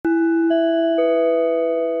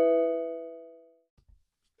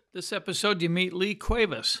This episode, you meet Lee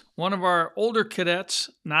Cuevas, one of our older cadets.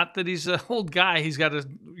 Not that he's an old guy, he's got a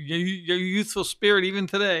youthful spirit even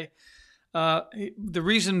today. The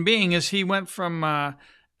reason being is he went from a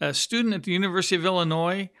student at the University of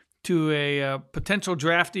Illinois to a potential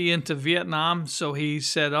draftee into Vietnam. So he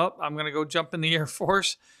said, "Oh, I'm going to go jump in the Air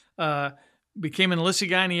Force." Became an enlisted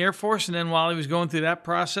guy in the Air Force, and then while he was going through that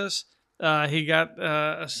process, he got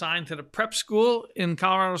assigned to the prep school in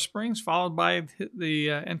Colorado Springs, followed by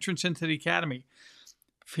the entrance into the academy.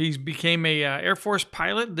 He became a Air Force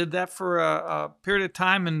pilot, did that for a period of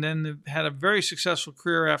time, and then had a very successful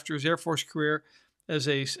career after his Air Force career as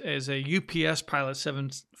a UPS pilot,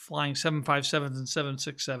 flying 757s and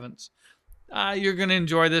 767s. You're going to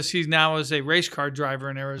enjoy this. He's now as a race car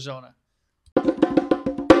driver in Arizona.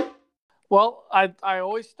 Well, I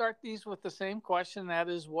always start these with the same question. That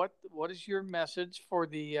is, what is your message for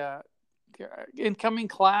the incoming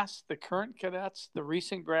class, the current cadets, the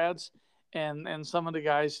recent grads, and some of the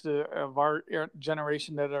guys of our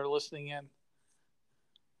generation that are listening in?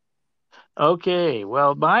 Okay,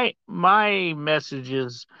 well, my message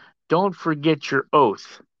is don't forget your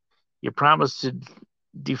oath. You promise to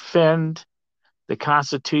defend the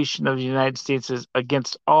Constitution of the United States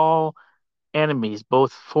against all enemies,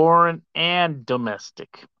 both foreign and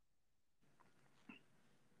domestic.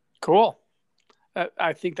 Cool.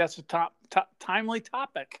 I think that's a timely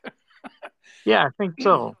topic. Yeah, I think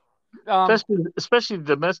so. Especially the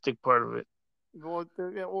domestic part of it.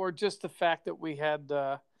 Or just the fact that we had,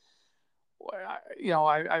 I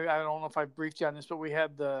don't know if I briefed you on this, but we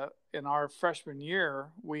had in our freshman year,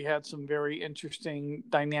 we had some very interesting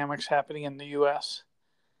dynamics happening in the U.S.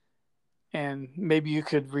 And maybe you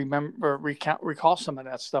could recall some of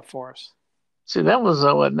that stuff for us. See, that was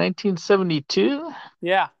what, 1972?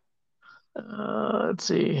 Yeah. Let's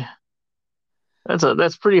see.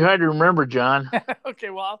 That's pretty hard to remember, John. Okay,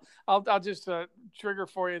 well, I'll just trigger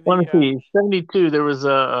for you. Let me see. 72. There was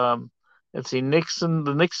let's see,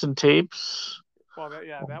 the Nixon tapes. Well,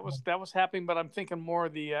 that was happening, but I'm thinking more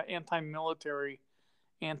of the anti-military,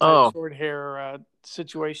 anti-sword hair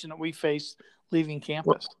situation that we faced leaving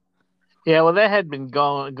campus. Well, that had been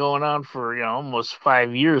going on for almost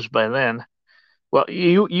 5 years by then. Well,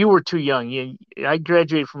 you were too young. I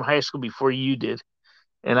graduated from high school before you did,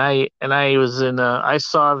 and I was in. I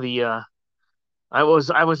saw the. I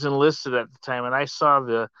was enlisted at the time, and I saw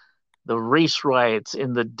the race riots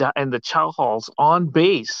in the chow halls on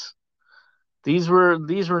base. These were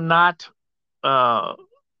not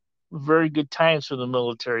very good times for the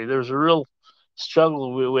military. There was a real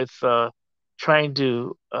struggle with trying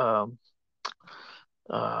to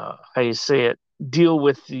how you say it, deal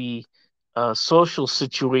with the social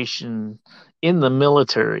situation in the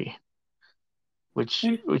military, which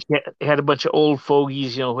had a bunch of old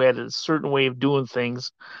fogies, who had a certain way of doing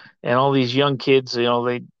things, and all these young kids,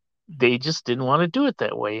 they just didn't want to do it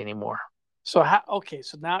that way anymore. So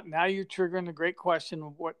so now you're triggering a great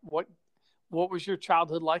question. What was your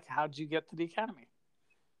childhood like? How did you get to the academy?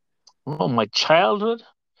 Oh, my childhood?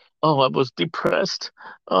 Oh, I was depressed.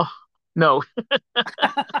 Oh, no.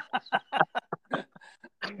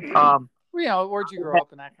 Where'd you grow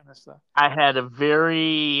up and that kind of stuff? I had a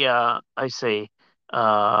very, probably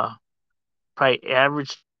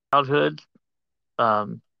average childhood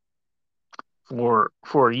for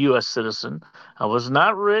a U.S. citizen. I was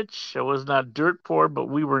not rich. I was not dirt poor, but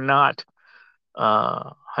we were not,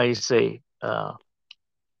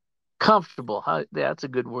 comfortable. That's a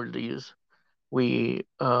good word to use.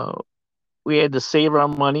 We had to save our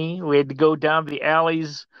money. We had to go down the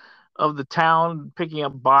alleys of the town picking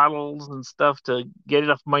up bottles and stuff to get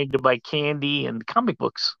enough money to buy candy and comic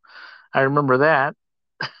books. I remember that.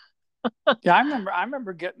 Yeah, I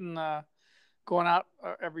remember getting going out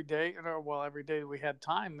every day. Every day we had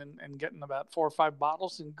time and getting about 4 or 5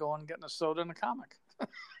 bottles and going and getting a soda and a comic.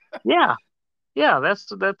 Yeah,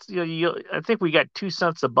 that's I think we got 2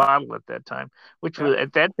 cents a bottle at that time, which was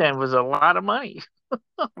at that time was a lot of money.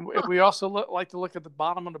 We also like to look at the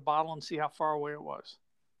bottom of the bottle and see how far away it was.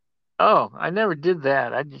 Oh, I never did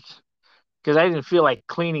that. Because I didn't feel like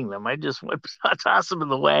cleaning them. I just tossed them in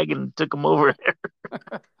the wagon and took them over there.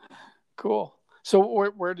 Cool. So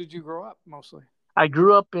where did you grow up mostly? I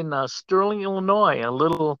grew up in Sterling, Illinois, a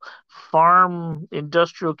little farm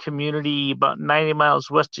industrial community about 90 miles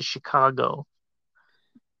west of Chicago.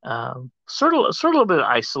 Sort of a little bit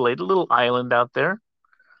isolated, a little island out there.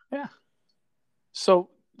 Yeah. So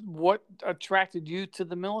what attracted you to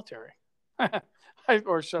the military?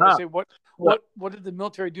 Or should I say, what did the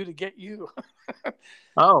military do to get you?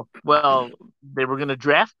 Oh, well, they were going to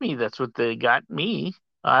draft me. That's what they got me.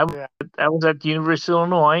 I Yeah. I was at the University of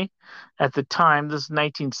Illinois at the time. This is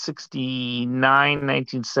 1969,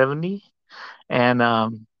 1970,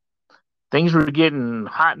 and things were getting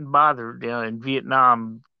hot and bothered, in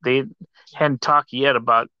Vietnam. They hadn't talked yet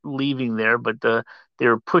about leaving there, but they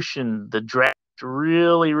were pushing the draft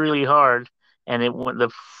really, really hard, and it went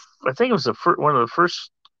I think it was one of the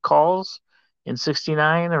first calls in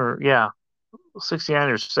 '69, or yeah, '69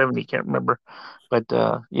 or '70, can't remember. But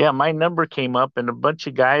yeah, my number came up, and a bunch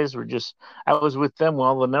of guys were just. I was with them when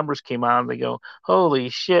all the numbers came out, and they go, "Holy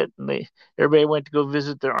shit!" And everybody went to go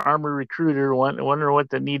visit their army recruiter, wonder what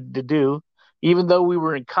they needed to do. Even though we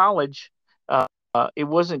were in college, it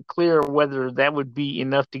wasn't clear whether that would be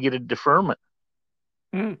enough to get a deferment.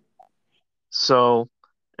 Mm. So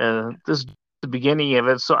this is the beginning of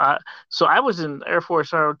it. So I was in Air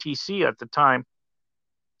Force ROTC at the time,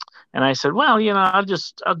 and I said, well,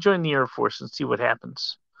 I'll join the Air Force and see what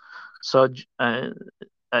happens. So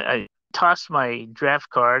I tossed my draft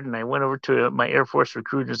card, and I went over to my Air Force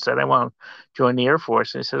recruiter and said, I want to join the Air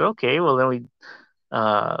Force. And he said, okay. Well, then we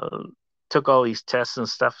uh, took all these tests and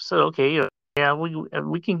stuff. I said, okay, yeah,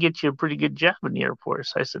 we can get you a pretty good job in the Air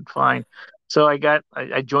Force. I said, fine. So I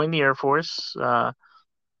joined the Air Force.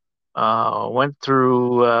 Went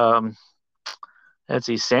through let's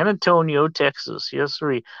see, San Antonio, Texas. Yes,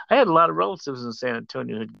 sir. I had a lot of relatives in San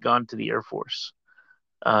Antonio who had gone to the Air Force.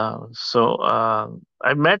 So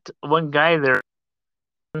I met one guy there,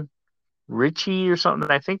 Richie or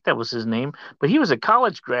something. I think that was his name, but he was a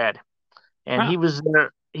college grad, and Huh. he was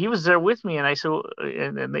there. He was there with me, and I said,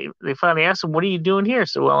 and they finally asked him, "What are you doing here?"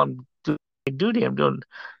 So, well, I'm doing my duty. You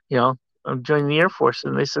know, I'm joining the Air Force.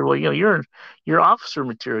 And they said, well, you're officer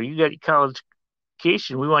material. You got your college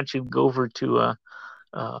education. We want you to go over to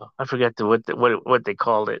I forget what they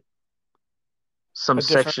called it. Some A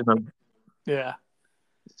different. section of Yeah.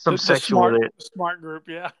 some The section where smart they smart group.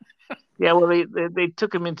 Yeah. yeah, well they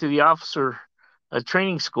took him into the officer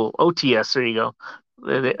training school, OTS. There you go.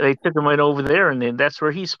 They took him right over there, and then that's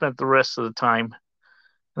where he spent the rest of the time.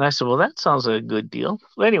 And I said, well, that sounds like a good deal.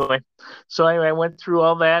 Well, anyway, so I went through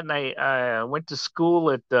all that, and I went to school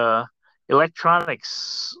at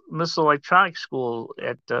missile electronics school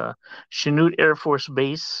at Chanute Air Force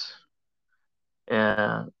Base.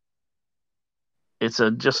 Uh, it's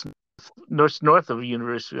just north of the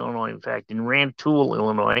University of Illinois, in fact, in Rantoul,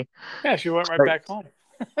 Illinois. Yeah. She went right But back home.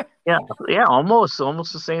 yeah, yeah, almost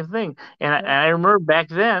the same thing. And Yeah. I remember back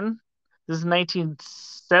then, this is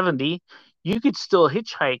 1970. You could still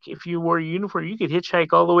hitchhike if you wore a uniform. You could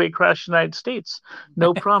hitchhike all the way across the United States,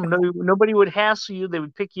 no problem. Nobody would hassle you. They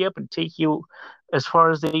would pick you up and take you as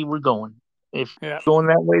far as they were going. If Yeah. you're going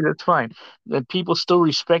that way, that's fine. The people still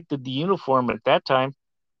respected the uniform at that time,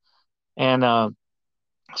 and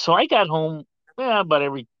so I got home, about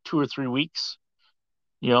every 2 or 3 weeks,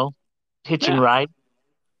 you know, hitch and Yeah. ride.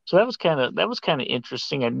 So that was kind of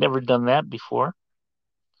interesting. I'd never done that before.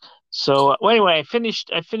 So well, anyway, I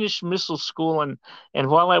finished missile school, and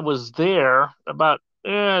while I was there, about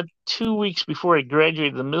 2 weeks before I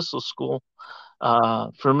graduated the missile school,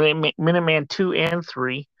 for Minuteman II and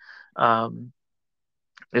III, um,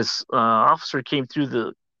 this officer came through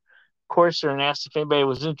the course there and asked if anybody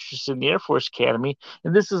was interested in the Air Force Academy,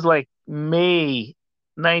 and this is like May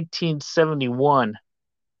 1971.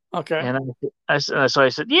 Okay. And so I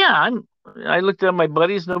said, yeah, I looked at my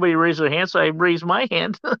buddies. Nobody raised their hand, so I raised my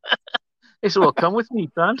hand. They said, well, come with me,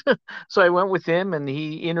 son. So I went with him, and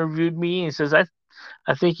he interviewed me. And he says, I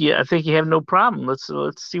think you have no problem. Let's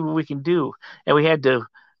see what we can do. And I had to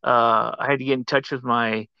get in touch with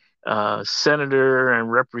my senator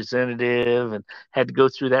and representative, and had to go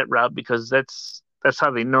through that route, because that's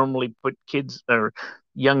how they normally put kids or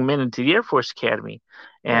young men into the Air Force Academy.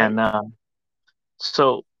 Right. And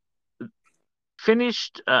so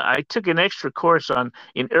finished. I took an extra course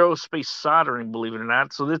in aerospace soldering, believe it or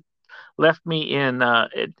not. So this left me in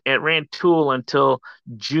at Rantoul until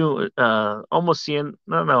June, almost the end.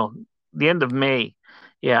 No, the end of May.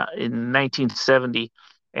 Yeah, in 1970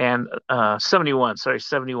 and 71. Sorry,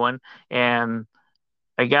 71. And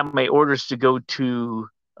I got my orders to go to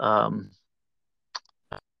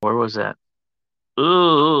where was that?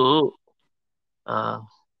 Ooh, uh,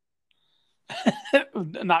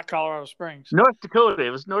 Not Colorado Springs. North Dakota. It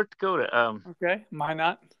was North Dakota. Okay. Why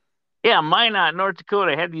not? Yeah, Minot, North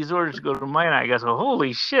Dakota. I had these orders to go to Minot. I guess,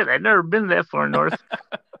 holy shit, I'd never been that far north.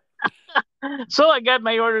 So I got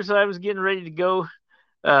my orders. So I was getting ready to go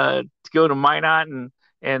to Minot,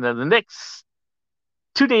 and the next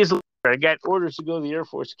 2 days later, I got orders to go to the Air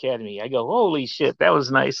Force Academy. I go, holy shit, that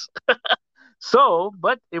was nice. So,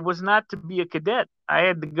 but it was not to be a cadet. I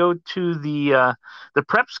had to go to the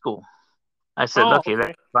prep school. I said, Oh, okay, okay.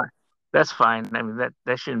 that's fine. That's fine. I mean,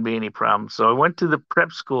 that shouldn't be any problem. So I went to the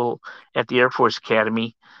prep school at the Air Force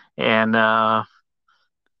Academy and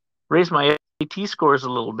raised my AT scores a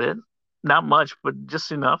little bit. Not much, but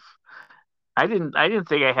just enough. I didn't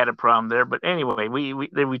think I had a problem there. But anyway,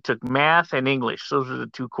 we took math and English. Those were the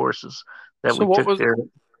two courses that So we took there.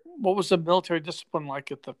 what was the military discipline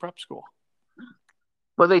like at the prep school?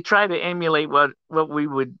 Well, they try to emulate what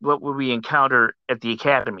would we encounter at the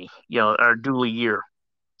academy, our dually year.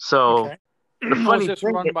 So Okay. the Was funny this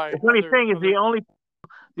thing, run by the funny thing is other?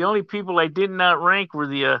 the only people I did not rank were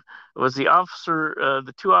the officer,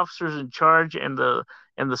 the two officers in charge, and the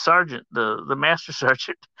sergeant, the master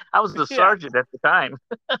sergeant. I was the Yeah. sergeant at the time.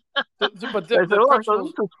 But I said, the "Oh, prep so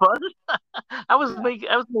this schools. is fun." Yeah. I was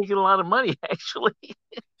making a lot of money actually.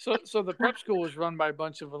 So the prep school was run by a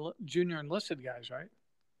bunch of junior enlisted guys, right?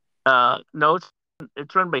 No,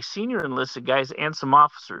 it's run by senior enlisted guys and some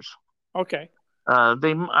officers. Okay.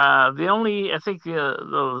 The only I think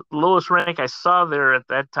the lowest rank I saw there at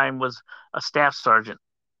that time was a staff sergeant.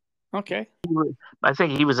 Okay. I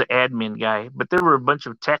think he was an admin guy, but there were a bunch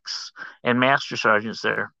of techs and master sergeants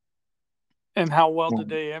there. And how well did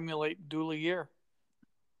they emulate dually year?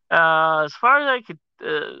 As far as I could,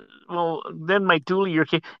 well, then my dually year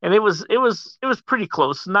came, and it was pretty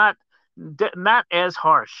close. Not as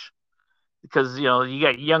harsh because you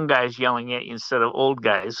got young guys yelling at you instead of old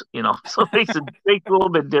guys. So it makes a little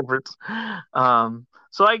bit difference.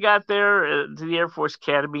 So I got there to the Air Force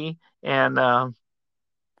Academy and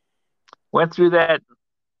went through that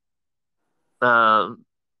uh,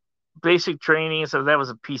 basic training. So that was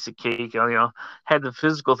a piece of cake. Had the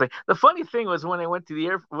physical thing. The funny thing was when I went to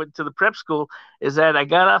the prep school is that I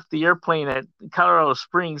got off the airplane at Colorado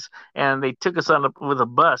Springs and they took us with a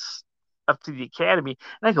bus up to the academy.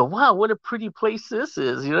 And I go, wow, what a pretty place this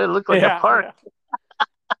is. It looked like a Yeah. park. Yeah.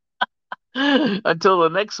 Until the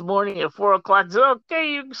next morning at 4 o'clock, I said,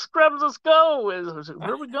 okay, you scrubs, let's go. I said,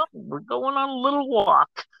 where are we going? We're going on a little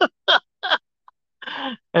walk. I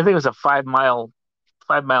think it was a 5 mile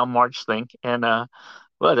march thing, and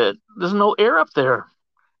there's no air up there,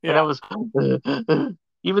 and I Yeah. was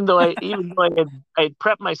even though I had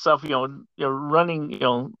prepped myself, running,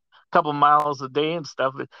 a couple miles a day and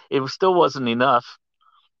stuff, it still wasn't enough.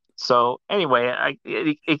 So anyway,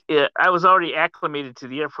 I was already acclimated to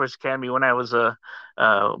the Air Force Academy when I was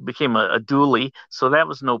became a dually, so that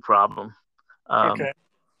was no problem. Um, Okay.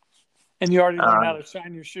 And you already learned uh, how to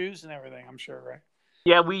shine your shoes and everything, I'm sure, right?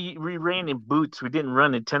 yeah, we ran in boots. We didn't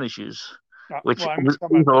run in tennis shoes, which Well, I'm was,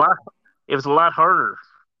 talking was about a lot. It was a lot harder.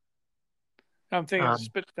 I'm thinking Um,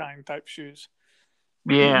 Spitstein type shoes.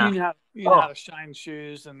 yeah. You know Oh, how to shine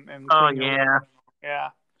shoes and oh clean your yeah. room. Yeah.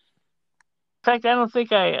 In fact, I don't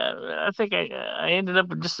think I think I ended up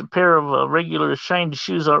with just a pair of regular shined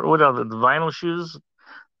shoes, or what are the vinyl shoes?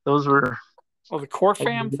 Those were. Well, the core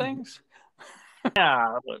fam things.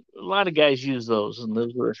 Yeah, a lot of guys use those, and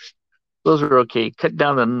those were okay. Cut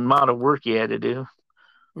down the amount of work you had to do.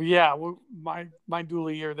 Yeah. Well, my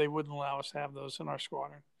dually year, they wouldn't allow us to have those in our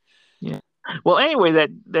squadron. Yeah. Well, anyway,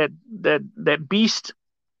 that beast,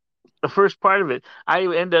 the first part of it, I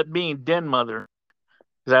ended up being den mother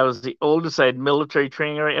because I was the oldest. I had military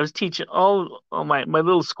training. I was teaching all my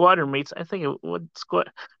little squadron mates. I think what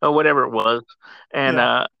squad or whatever it was, and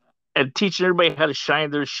Yeah. and teaching everybody how to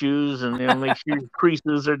shine their shoes and make sure your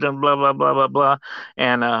creases are done. Blah blah blah blah blah.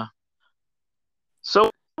 And so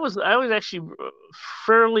I was actually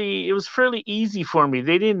fairly. It was fairly easy for me.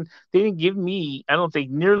 They didn't give me, I don't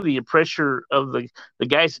think, nearly the pressure of the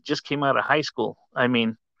guys that just came out of high school. I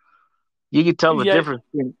mean, you could tell the Yeah. difference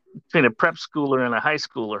between a prep schooler and a high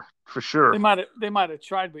schooler for sure. They might have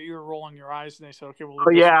tried, but you were rolling your eyes, and they said, "Okay, we'll Oh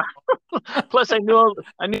leave this yeah. one." Plus, I knew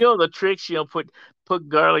all the tricks. Put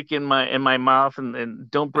garlic in my mouth and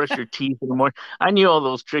don't brush your teeth anymore. I knew all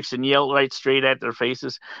those tricks and yelled right straight at their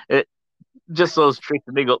faces. Just those tricks,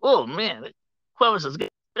 and they go, "Oh man, Clovis has got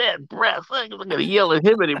bad breath. I'm not gonna yell at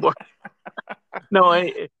him anymore." No,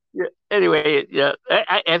 yeah, anyway, yeah.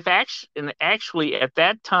 Actually, at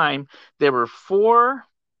that time, there were four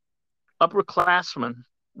upperclassmen,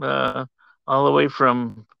 uh, all the way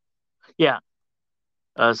from, yeah,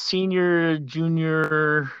 senior,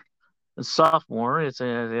 junior, and sophomore. It's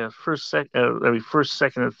first,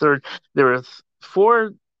 second, and third. There were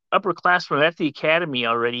four upperclassmen at the academy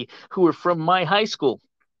already who were from my high school,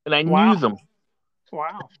 and I knew Wow. them.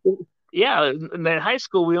 Wow. Yeah, in that high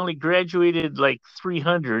school, we only graduated like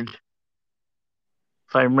 300,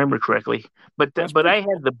 if I remember correctly. But That's but pretty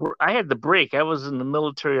I had the break. I was in the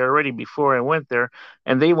military already before I went there,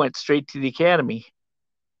 and they went straight to the academy.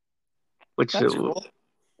 Which That's cool.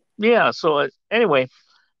 yeah. So anyway,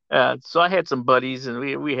 So I had some buddies, and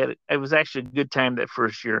we had it was actually a good time that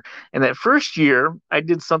first year. And that first year, I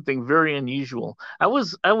did something very unusual. I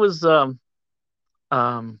was a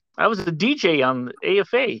DJ on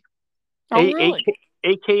AFA, Oh, really?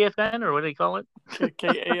 AKFN, or what do they call it?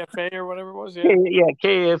 KAFA or whatever it was. Yeah. Yeah,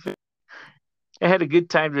 KFN. I had a good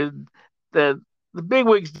time. The the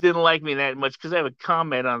bigwigs didn't like me that much because I would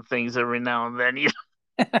comment on things every now and then.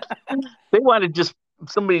 They wanted just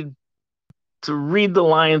somebody to read the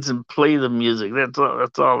lines and play the music.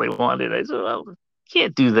 That's all they wanted. I said, well, you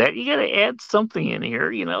can't do that. You got to add something in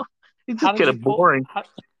here. It's How just did kind you of pull? boring.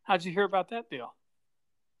 How'd you hear about that deal?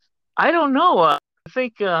 I don't know. I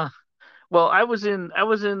think. Well, I was in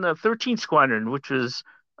the 13th Squadron, which was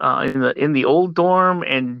in the old dorm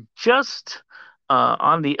and just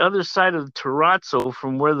on the other side of Terrazzo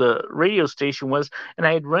from where the radio station was. And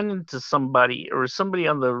I had run into somebody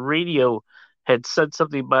on the radio had said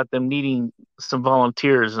something about them needing some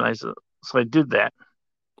volunteers, and so I did that.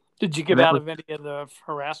 Did you And get that out was of any of the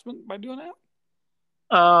harassment by doing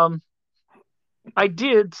um, I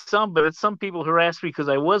did some, but some people harassed me because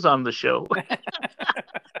I was on the show. that?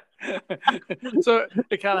 So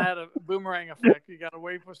it kind of had a boomerang effect. You got to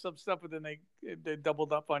wait for some stuff, but then they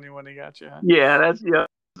doubled up on you when they got you. Huh? Yeah,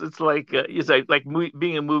 it's like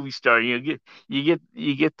being a movie star. You get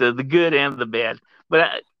the good and the bad,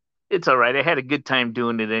 but it's all right. I had a good time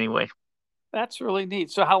doing it anyway. That's really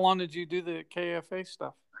neat. So how long did you do the KFA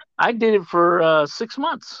stuff? I did it for 6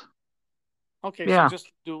 months. Okay, so Yeah,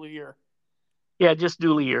 just do a year. yeah, just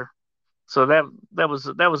do a year. So that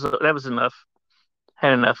was enough.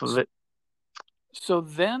 Had enough of it. So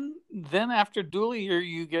then after dual year,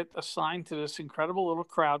 you get assigned to this incredible little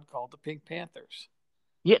crowd called the Pink Panthers.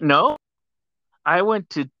 Yeah, no, I went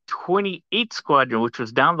to 28th Squadron, which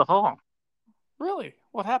was down the hall. Really?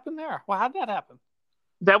 What happened there? Well, how'd that happen?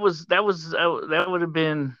 That would have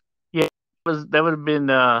been, yeah, that would have been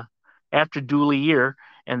after dual year,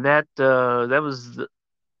 and that was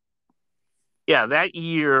yeah, that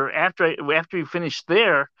year after we finished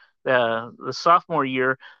there, the sophomore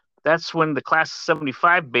year, that's when the class of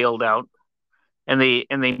 '75 bailed out, and they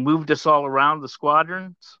moved us all around the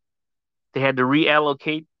squadrons. They had to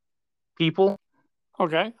reallocate people,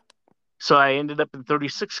 Okay, so I ended up in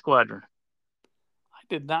 36th Squadron. I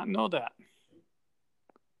did not know that.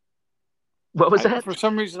 What was I that? for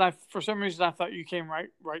some reason I thought you came right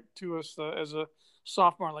to us as a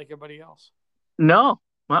sophomore like everybody else. No,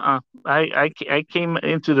 I came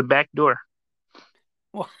into the back door.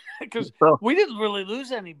 Well, because So, we didn't really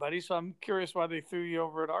lose anybody, so I'm curious why they threw you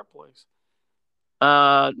over at our place.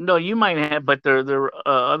 no, you might have, but there were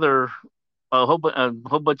other a whole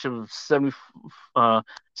bunch of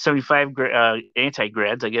 75 anti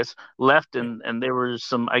grads, I guess, left, Yeah, and there was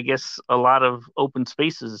some, I guess, a lot of open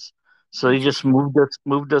spaces. So they just interesting.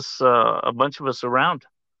 moved us a bunch of us around.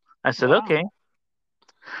 I said, Wow. okay,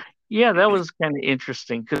 yeah, that was kind of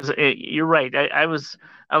interesting because you're right. I was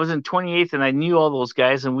in 28th, and I knew all those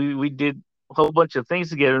guys, and we did a whole bunch of things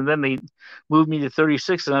together. And then they moved me to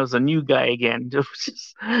 36, and I was a new guy again.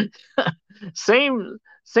 Just same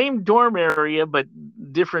dorm area, but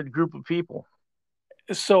different group of people.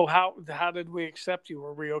 So how did we accept you?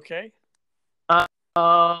 Were we okay? Uh,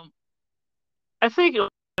 um, I think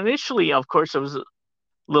initially, of course, I was a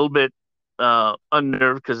little bit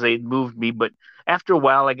unnerved because they moved me, but after a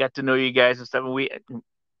while, I got to know you guys and stuff, and we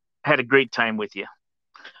had a great time with you.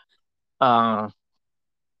 Uh,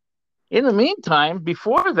 in the meantime,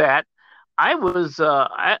 before that, I was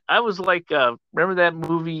like, remember that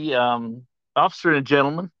movie, Officer and a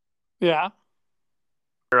Gentleman? Yeah.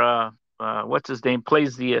 What's his name?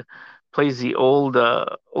 Plays the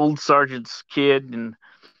old sergeant's kid,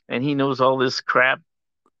 and he knows all this crap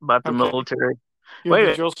about the Okay. military. You're the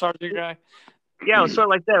Wait, drill sergeant guy. yeah, it was sort of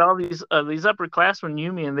like that. All these upperclassmen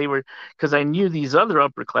knew me, and they were because I knew these other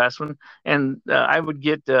upperclassmen, and I would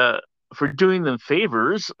get for doing them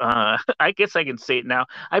favors. I guess I can say it now.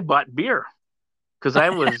 I bought beer because I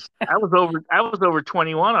was over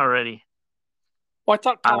 21 already. Well, I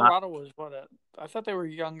thought Uh, Colorado was I thought they were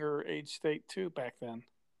younger age state too back then.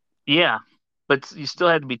 yeah, but you still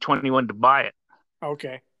had to be 21 to buy it.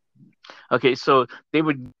 Okay. Okay, so they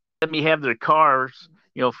would let me have their cars,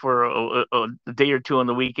 for a day or two on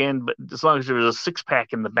the weekend, but as long as there was a six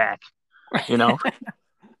pack in the back, you know.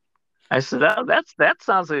 I said, oh, that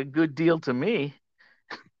sounds like a good deal to me.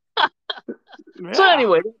 So Yeah.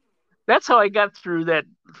 anyway, that's how I got through that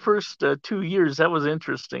first 2 years. That was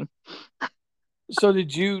interesting. So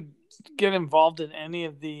did you get involved in any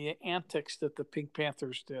of the antics that the Pink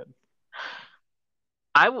Panthers did?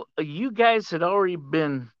 You guys had already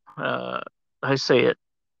been, I say it.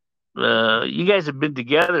 you guys had been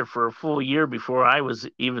together for a full year before I was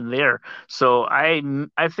even there. So I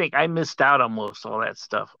think I missed out on most all that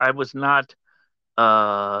stuff. I was not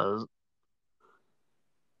uh,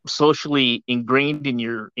 socially ingrained in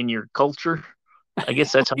your culture. I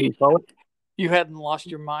guess that's how you call it. You hadn't lost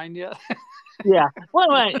your mind yet. Yeah.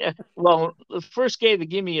 Well, the first guy to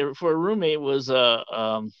give me for a roommate was that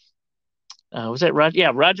Roger?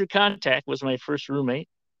 Yeah, Roger Contact was my first roommate.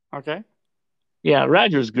 Okay. Yeah,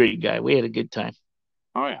 Roger's a great guy. We had a good time.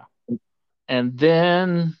 Oh yeah. And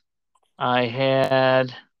then I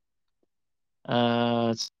had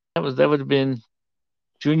that would have been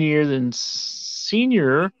junior year, then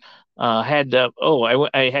senior. Had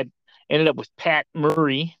I had ended up with Pat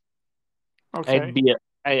Murray. I'd Okay. be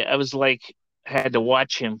I was like had to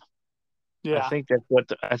watch him. Yeah. I think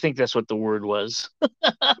that's what the word was.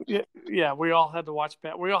 Yeah. Yeah. We all had to watch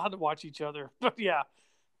Pat. We all had to watch each other. But yeah,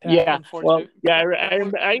 Pat. Yeah, well, Unfortunately. yeah,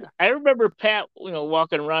 Yeah. I remember Pat,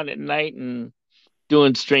 walking around at night and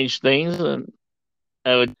doing strange things, and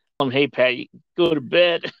I would tell him, "Hey, Pat, you go to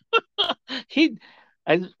bed." He'd,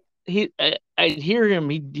 I, I'd hear him.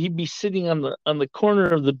 He'd be sitting on the corner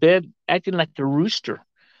of the bed, acting like a rooster,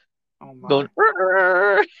 Oh going. my.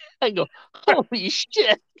 "Rrr." I go, "Holy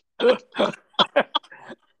shit!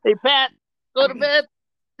 Hey, Pat, go to bed."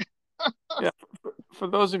 Yeah. For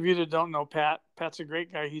those of you that don't know Pat, Pat's a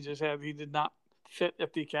great guy. He did not fit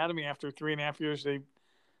at the academy after 3.5 years.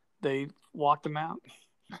 They walked him out.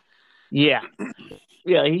 Yeah,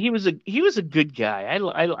 yeah, he was a good guy. I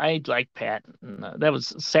like Pat. And, that was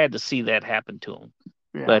sad to see that happen to him.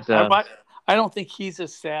 Yeah. But I don't think he's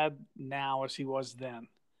as sad now as he was then.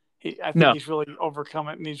 I think no, he's really overcome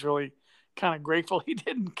it, and he's really kind of grateful he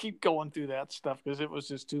didn't keep going through that stuff because it was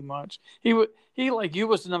just too much. He like you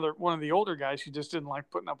was another one of the older guys who just didn't like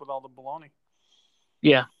putting up with all the baloney.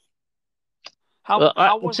 yeah. How Let's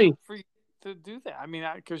was it see. for you to do that? I mean,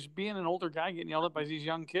 because being an older guy getting yelled at by these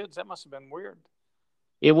young kids, that must have been weird.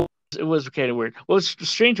 It was it was kind of weird. Well, it's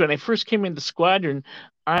strange when I first came into Squadron,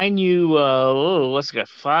 I knew what's it got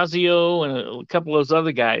Fazio and a couple of those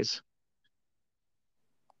other guys.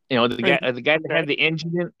 The guy that Okay. had the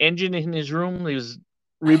engine in his room, he was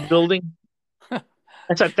rebuilding. I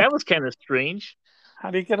thought that was kind of strange.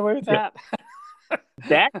 How do you get away with that?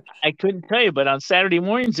 That I couldn't tell you, but on Saturday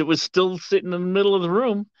mornings it was still sitting in the middle of the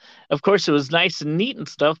room. Of course, it was nice and neat and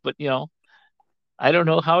stuff, but I don't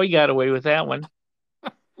know how he got away with that one.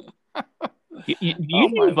 You Oh knew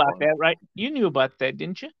my about lord. that, right? You knew about that,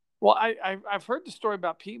 didn't you? Well, I've heard the story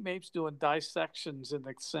about Pete Mapes doing dissections in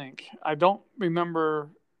the sink. I don't remember.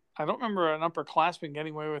 I don't remember an upperclassman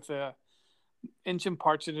getting away with engine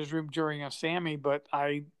parts in his room during a Sammy, but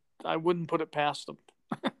I wouldn't put it past him.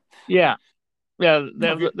 Yeah, yeah.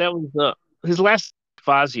 Have you, That was his last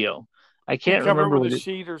Fazio. I he can't covered it remember with a what it.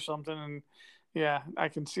 sheet or something, and yeah, I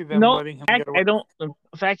can see them No, letting him get away. I don't. In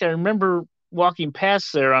fact, I remember walking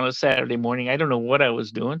past there on a Saturday morning. I don't know what I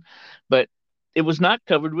was doing, but it was not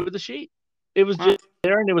covered with a sheet. It was Huh. just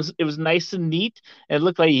there, and it was nice and neat. And it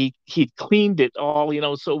looked like he'd cleaned it all,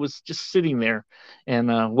 so it was just sitting there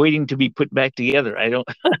and waiting to be put back together. I don't,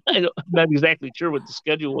 I'm not exactly sure what the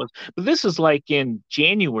schedule was, but this is like in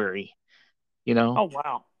January, you know, Oh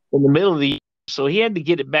wow, in the middle of the year. So he had to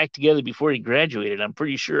get it back together before he graduated. I'm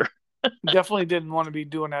pretty sure. definitely didn't want to be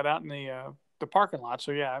doing that out in the parking lot.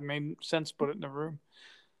 So yeah, it made sense to put it in the room.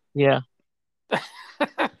 Yeah.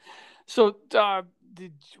 So,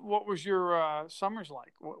 what was your summers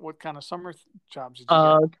like? What kind of jobs did you get?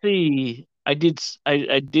 Let's see. I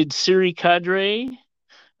did Siri Cadre,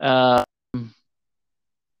 uh,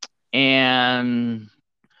 and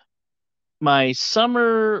my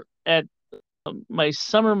summer at my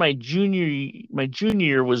junior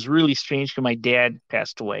year was really strange because my dad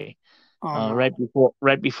passed away Oh no,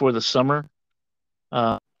 right before the summer.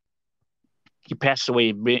 Uh, he passed away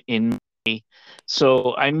in May,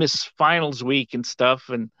 so I missed finals week and stuff.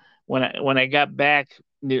 And when I got back,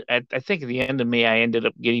 I think at the end of May, I ended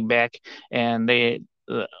up getting back, and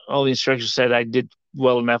all the instructors said I did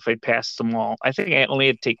well enough. I passed them all. I think I only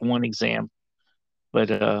had to take one exam, but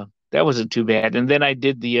that wasn't too bad. And then I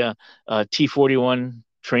did the T-41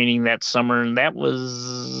 training that summer, and that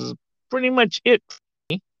was pretty much it.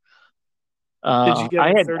 did you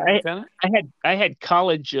get a third I lieutenant? I had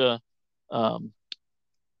college um,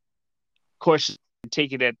 courses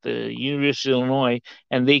taken at the University of Illinois,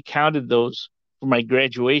 and they counted those for my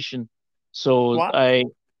graduation. So What? I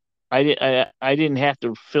didn't have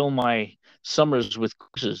to fill my summers with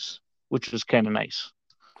courses, which was kind of nice.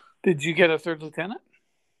 Did you get a third lieutenant?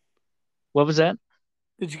 What was that?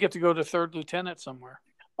 Did you get to go to third lieutenant somewhere?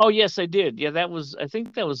 Oh yes, I did. Yeah, that was. I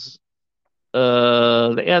think that was.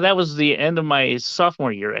 Yeah, that was the end of my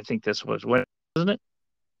sophomore year. I think this was when, wasn't it?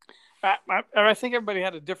 I think everybody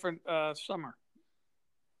had a different summer.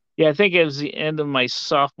 Yeah, I think it was the end of my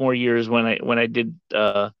sophomore years when I did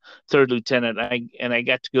third lieutenant. I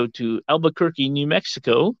got to go to Albuquerque, New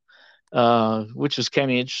Mexico, which was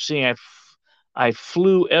kind of interesting. I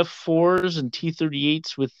flew F4s and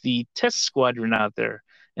T-38s with the test squadron out there,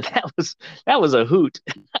 and that was a hoot.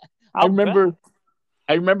 I I'll remember bet.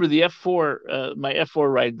 I remember the F4 my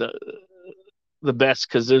F4 ride the best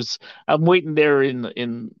because there's I'm waiting there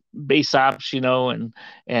in base ops, and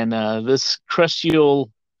this crusty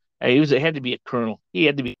old it had to be a colonel. He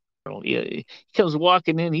had to be a colonel. He comes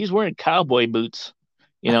walking in. He's wearing cowboy boots,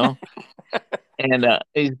 you know, and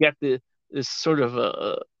he's got this sort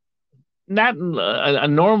of not a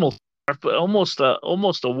normal scarf, but almost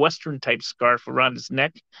a Western type scarf around his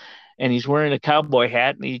neck, and he's wearing a cowboy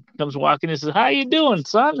hat, and he comes walking and says, "How you doing,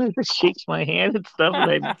 son?" And he shakes my hand and stuff,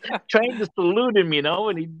 and I'm trying to salute him,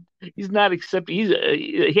 and he's not accepting.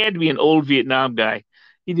 He had to be an old Vietnam guy.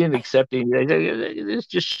 He didn't accept it. He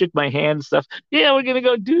just shook my hand and stuff. Yeah, we're gonna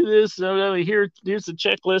go do this. Here's the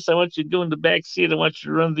checklist. I want you to go in the back seat. I want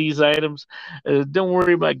you to run these items. Don't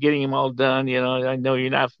worry about getting them all done. I know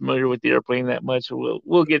you're not familiar with the airplane that much.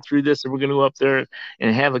 We'll get through this, and we're gonna go up there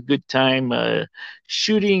and have a good time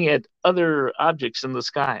shooting at other objects in the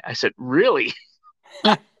sky. I said, really?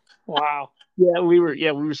 Wow. Yeah, we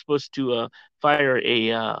were supposed to fire a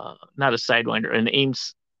not a Sidewinder, an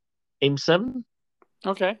AIM 7,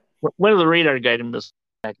 Okay. one of the radar guided missiles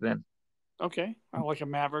back then. Okay. Like a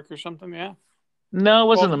Maverick or something. Yeah. No, it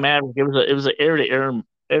wasn't Well, a Maverick. It was an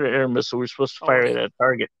air-to-air missile. We were supposed to oh, fire it at a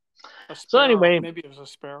target. a So Sparrow. anyway, Maybe it was a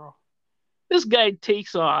Sparrow. this guy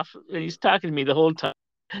takes off and he's talking to me the whole time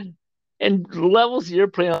and levels the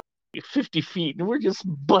airplane 50 feet, and we're just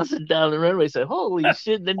buzzing down the runway. I said, "Holy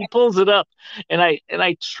shit!" And then he pulls it up, and I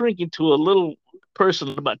shrink into a little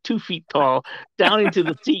person about 2 feet tall down into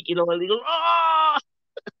the seat, and he goes, "Oh!"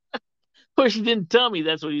 Of course, he didn't tell me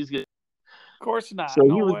that's what he's going to. Of course not. So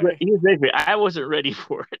No way. he was ready. I wasn't ready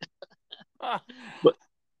for it, but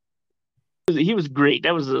he was great.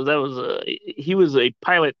 He was a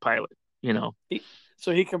pilot.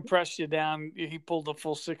 So he compressed you down. He pulled the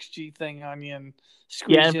full 6G thing on you and Yeah,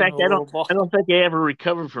 squeezed in you into fact, a little ball. I don't think I ever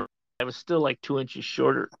recovered from it. I was still like 2 inches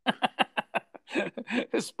shorter.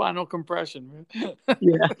 Spinal compression.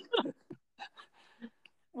 Yeah.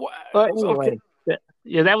 Wow. But Okay.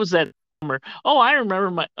 anyway, that was that summer. Oh, I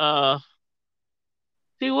remember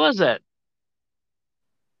who was that?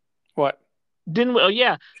 What? Didn't we? Oh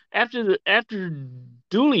yeah, after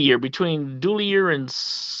Dooley year, between Dooley year and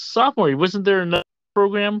sophomore year, wasn't there another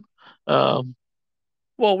program? Um,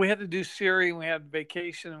 Well, we had to do Siri, and we had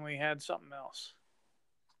vacation, and we had something else.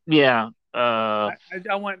 yeah. I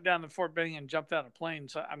went down to Fort Benning and jumped out of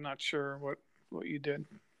planes. So I'm not sure what you did.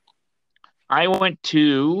 I went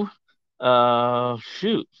to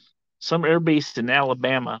shoot, some air base in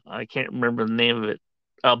Alabama. I can't remember the name of it.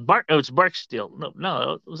 Oh, it's Barksdale.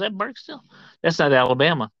 No, was that Barksdale? That's not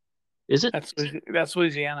Alabama, is it? That's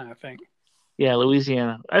Louisiana, I think. Yeah,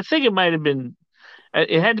 Louisiana. I think it might have been.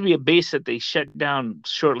 It had to be a base that they shut down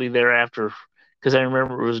shortly thereafter because I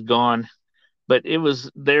remember it was gone. But it was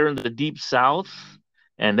there in the deep South,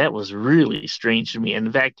 and that was really strange to me. And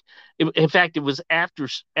in fact, it was after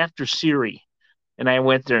Siri, and I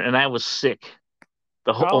went there, and I was sick.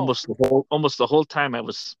 Oh, Almost the whole time I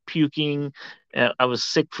was puking. I was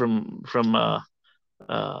sick from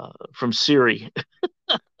Siri.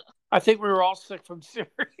 I think we were all sick from Siri.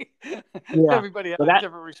 Yeah, Everybody had but a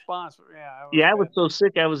different response. Yeah, it was I was bad. so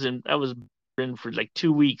sick. I was in for like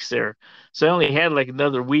 2 weeks there, so I only had like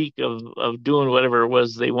another week of doing whatever it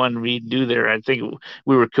was they wanted me to do there. I think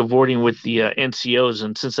we were cavorting with the NCOs,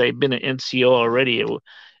 and since I'd been an NCO already,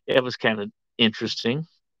 it was kind of interesting.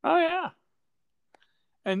 Oh yeah.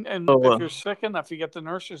 And So if you're sick enough, you get the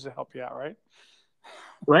nurses to help you out, right?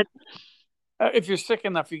 what? If you're sick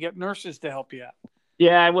enough, you get nurses to help you out.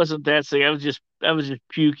 Yeah, I wasn't that sick. I was just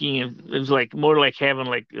puking, and it was like more like having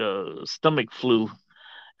like stomach flu,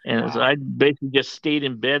 and so Wow. I basically just stayed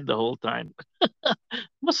in bed the whole time.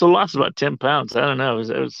 Must have lost about 10 pounds. I don't know.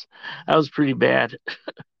 I was pretty bad.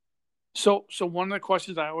 So one of the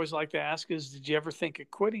questions I always like to ask is, did you ever think of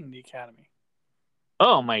quitting the academy?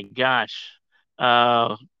 Oh my gosh.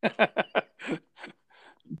 Uh,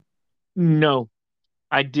 no,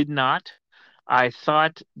 I did not. I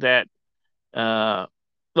thought that uh,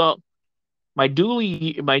 well, my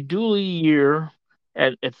dually year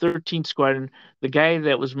at 13th Squadron, the guy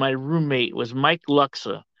that was my roommate was Mike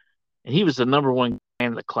Luxa, and he was the number one guy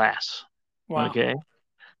in the class. Wow. Okay,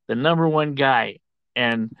 the number one guy,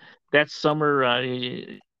 and that summer,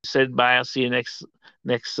 he said, "Bye, I'll see you next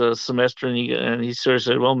semester." And he sort of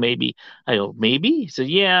said, "Well, maybe." I go, "Maybe?" He said,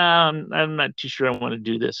 "Yeah, I'm not too sure I want to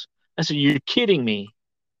do this." I said, "You're kidding me.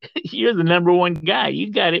 You're the number one guy.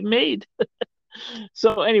 You got it made."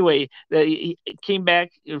 So anyway, he came back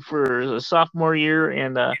for the sophomore year,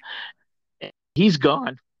 and he's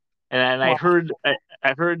gone. And I Wow. heard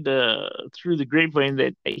I heard through the grapevine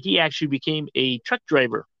that he actually became a truck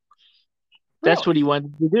driver. That's what Really? he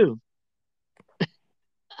wanted to do.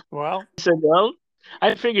 Well, I said, "Well,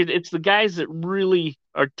 I figured it's the guys that really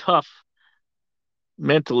are tough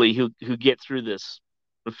mentally who get through this.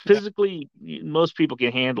 yeah, Physically, most people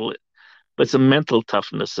can handle it, but it's a mental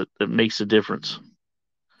toughness that makes a difference."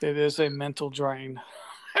 it is a mental drain.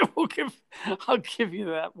 I will give, I'll give you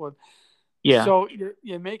that one. Yeah, So you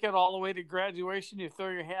make it all the way to graduation, you throw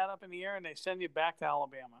your hat up in the air, and they send you back to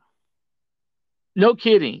Alabama. no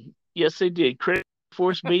kidding. Yes, they did. Credit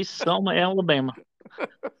Force Base, Selma, Alabama.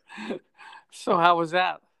 So how was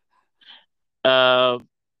that? Uh,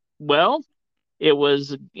 well, it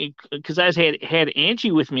was because I had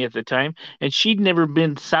Angie with me at the time, and she'd never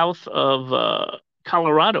been south of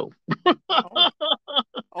Colorado. Oh,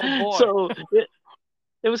 oh boy. So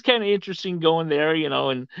it was kind of interesting going there,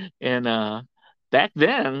 and back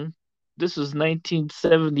then, this was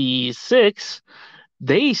 1976.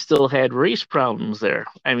 They still had race problems there.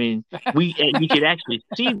 I mean, you could actually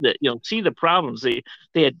see the problems. They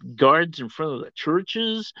had guards in front of the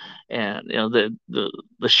churches, and the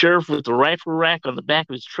sheriff with the rifle rack on the back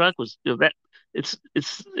of his truck was that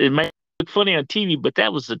it might look funny on TV, but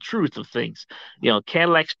that was the truth of things.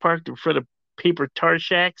 Cadillacs parked in front of paper tar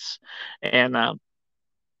shacks, and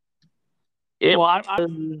it Well, was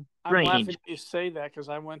I'm strange. laughing you say that because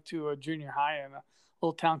I went to a junior high in a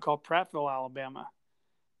little town called Prattville, Alabama,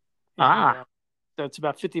 and Ah, that's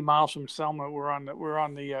about 50 miles from Selma. We're on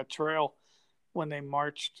the trail when they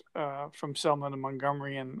marched from Selma to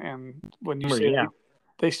Montgomery, and when you say yeah.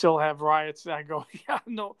 they still have riots, I go, yeah,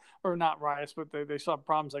 no, or not riots, but they still have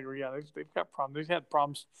problems. I go, yeah, they've got problems. They had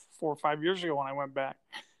problems 4 or 5 years ago when I went back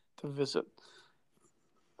to visit.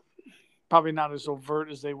 Probably not as overt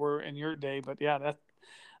as they were in your day, but yeah,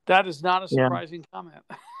 that is not a Yeah. surprising comment.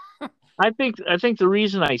 I think the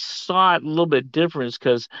reason I saw it a little bit different is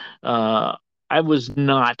because uh, I was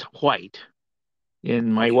not white,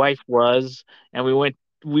 and my Okay. wife was, and we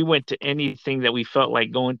went to anything that we felt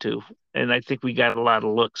like going to, and I think we got a lot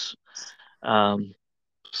of looks. Um,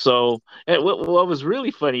 so and what was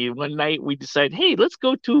really funny, one night we decided, hey, let's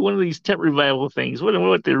go to one of these tent revival things.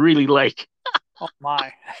 What they're really like. Oh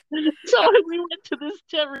my. So we went to this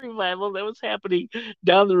tent revival that was happening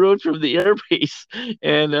down the road from the airbase,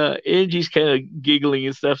 and Angie's kind of giggling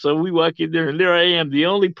and stuff. So we walk in there, and there I am, the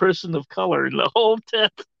only person of color in the whole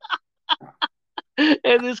tent.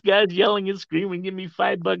 And this guy's yelling and screaming, "Give me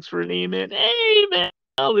 $5 for an amen, amen!"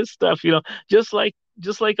 All this stuff, just like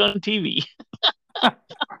on TV.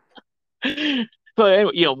 But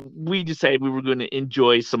anyway, we decided we were going to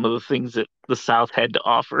enjoy some of the things that the South had to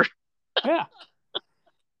offer. Yeah.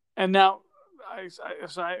 And now,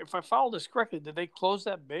 if I follow this correctly, did they close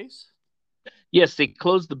that base? Yes, they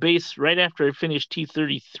closed the base right after I finished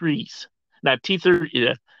T-33s. Not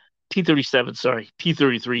T-30, T-37, sorry,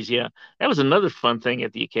 T-33s. Yeah, that was another fun thing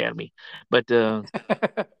at the academy. But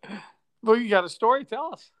Well, you got a story.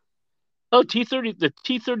 Tell us. the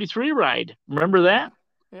T-33 ride. Remember Yeah. that?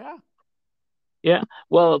 Yeah. Yeah.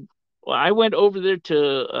 Well, I went over there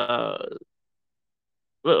to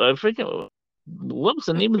well, I forget what was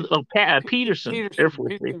the name of Peterson Air Force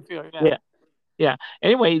Base. Peterson Field. Yeah. Yeah, yeah.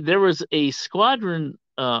 Anyway, there was a squadron,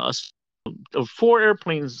 of four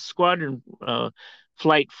airplanes squadron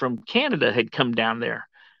flight from Canada had come down there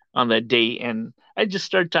on that day, and I just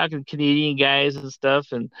started talking to Canadian guys and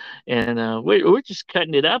stuff, and we're just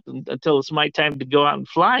cutting it up until it's my time to go out and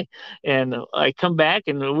fly. And I come back,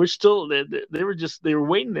 and we're still they were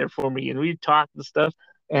waiting there for me, and we talked and stuff,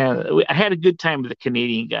 and I had a good time with the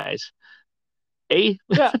Canadian guys. Eh?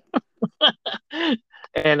 Yeah.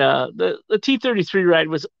 And the T-33 ride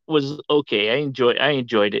was okay. I enjoyed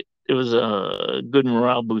it. It was a good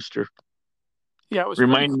morale booster. Yeah. It was pretty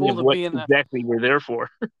Reminded me cool of to what be in exactly we're there for.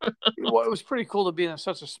 well, it was pretty cool to be in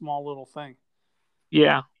such a small little thing.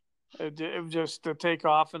 Yeah, It was just to take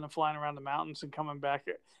off and flying around the mountains and coming back.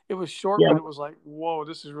 It was short, yeah, but it was like, whoa,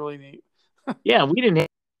 this is really neat. yeah. We didn't have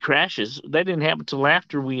crashes. That didn't happen till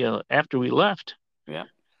after we left. Yeah.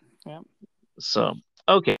 Yeah. So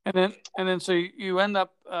okay. And then so you end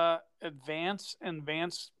up advance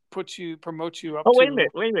promotes you up Oh, wait a to.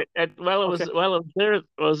 minute. Wait a minute. Okay. While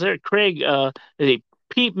I was there. Craig,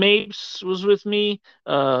 Pete Mapes was with me.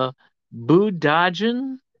 Boo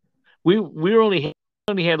Dodgen, we only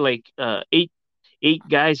had like eight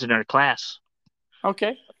guys in our class.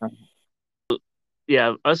 Okay.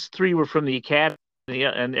 Yeah, us three were from the academy,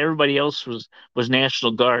 and everybody else was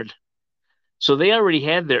National Guard. So they already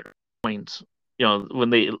had their airplanes. When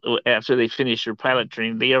they after they finished their pilot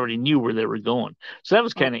training, they already knew where they were going. So that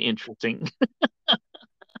was kind of interesting.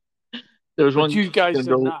 There was But one you guys did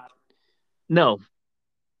go, not. no,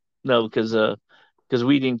 no, because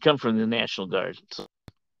we didn't come from the National Guard. So,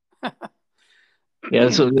 yeah,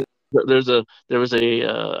 so there was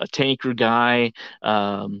a tanker guy,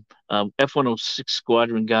 F-106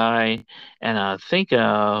 squadron guy, and I think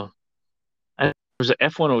there was an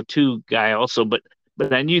F-102 guy also, but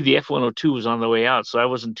I knew the F-102 was on the way out, so I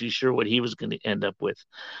wasn't too sure what he was going to end up with.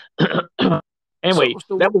 Anyway,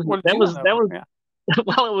 So what did you end up that with? was Yeah.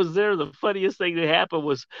 while I was there. The funniest thing that happened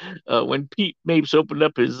was when Pete Mapes opened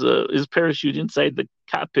up his parachute inside the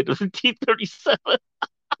cockpit of the T-37.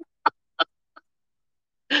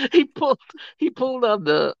 he pulled he pulled on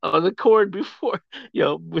the cord before,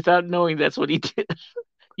 without knowing that's what he did.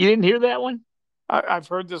 You didn't hear that one? I've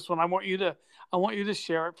heard this one. I want you to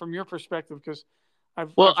share it from your perspective because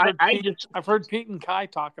Well, I've heard Pete and Kai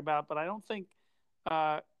talk about it, but I don't think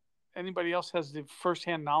uh, anybody else has the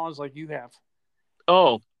firsthand knowledge like you have.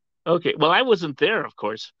 oh, okay. Well, I wasn't there, of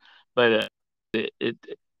course, but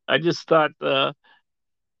I just thought,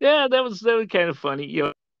 yeah, that was kind of funny,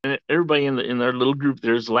 And everybody in our little group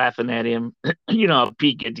there is laughing at him. How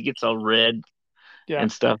Pete gets all red Yeah.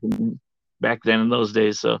 and stuff back then in those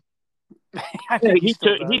days. So I yeah, think he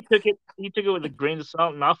still does. he took it with a grain of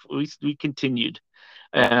salt, and off we continued.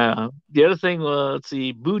 The other thing, let's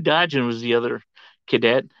see, Boo Dodgen was the other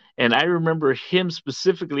cadet, and I remember him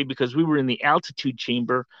specifically because we were in the altitude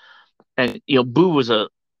chamber, and Boo was a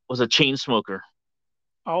chain smoker.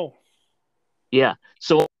 Oh, Yeah,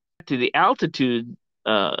 so to the altitude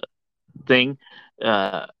thing,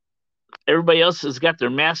 uh, everybody else has got their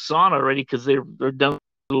masks on already because they're done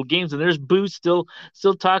little games, and there's Boo still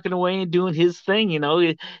talking away and doing his thing.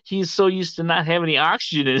 He's so used to not having any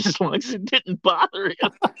oxygen in his lungs, it didn't bother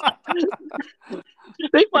him.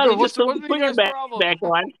 They finally just told him to put your back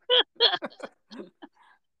on.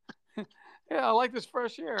 Yeah, I like this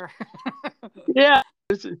fresh air. Yeah.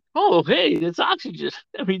 Oh, hey, it's oxygen.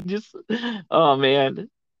 I mean, oh man.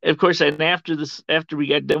 Of course, and after we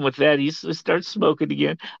got done with that, he starts smoking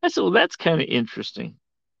again. I said, well, that's kind of interesting.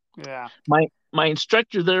 Yeah. My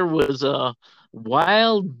instructor there was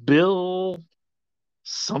Wild Bill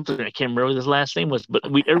something. I can't remember what his last name was, but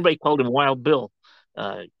everybody called him Wild Bill,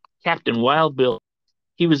 Captain Wild Bill.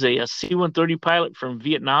 He was a C-130 pilot from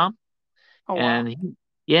Vietnam. Oh, wow. And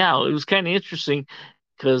yeah, it was kind of interesting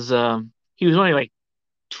because he was only like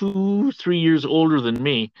 2-3 years older than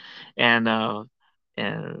me, and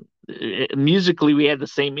musically we had the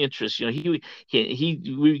same interests. We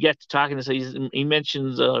got to talking, and so he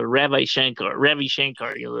mentions Ravi Shankar,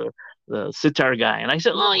 the sitar guy, and I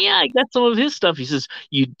said, oh yeah, I got some of his stuff. He says,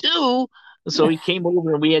 you do? So he came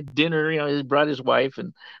over and we had dinner. He brought his wife,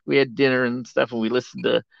 and we had dinner and stuff, and we listened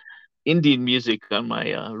to Indian music on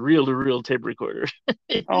my reel-to-reel tape recorder.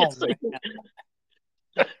 Oh,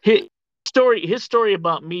 his story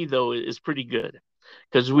about me though is pretty good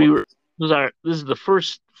because this is the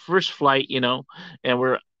first flight, and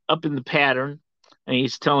we're up in the pattern, and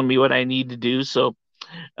he's telling me what I need to do. So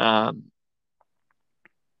let's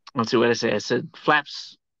see what I say. I said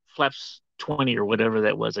flaps 20 or whatever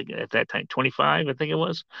that was at that time, 25 I think it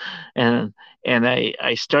was, and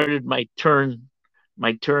I started my turn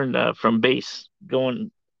from base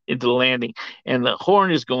going into the landing, and the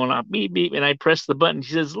horn is going off, beep beep, and I press the button.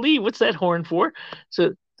 She says, Lee, what's that horn for?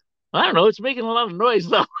 So I don't know, it's making a lot of noise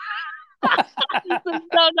though. He says,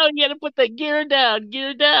 no, you gotta put the gear down.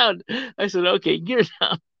 I said, okay, gear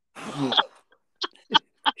down.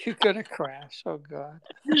 You could have crashed. Oh god.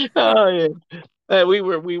 Oh yeah. We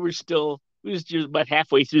were just about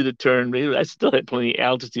halfway through the turn. I still had plenty of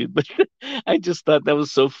altitude, but I just thought that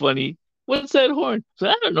was so funny. What's that horn? So,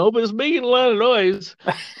 I don't know, but it's making a lot of noise.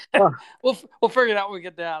 We'll figure it out when we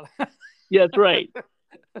get down. Yeah, that's right.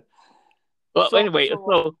 Well, anyway,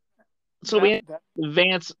 so we had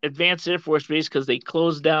advanced Air Force Base because they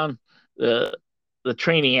closed down the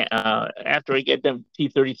training after I get them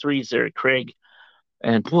T-33s there at Craig.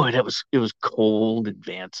 And boy, it was cold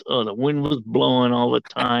advance. Oh, the wind was blowing all the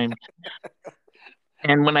time.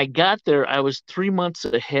 And when I got there, I was 3 months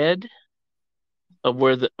ahead of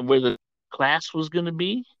where the class was going to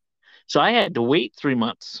be. So I had to wait 3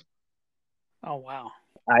 months. Oh, wow.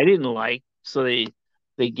 I didn't so they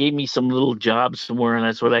gave me some little job somewhere, and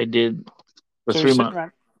that's what I did for 3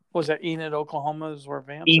 months. Was that Enid, Oklahoma is where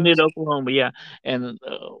Vance Enid, is? Oklahoma. Yeah, and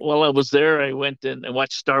while I was there, I went and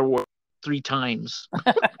watched Star Wars 3 times.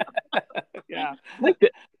 Yeah. Liked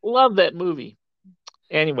it. Love that movie.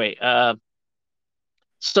 Anyway,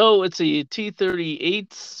 so it's a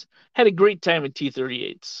T-38s. Had a great time with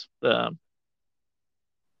T-38s.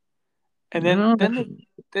 And You know,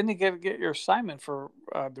 then you get your assignment for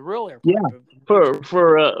the real yeah. airplane.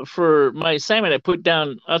 For my assignment, I put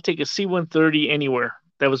down I'll take a C-130 anywhere.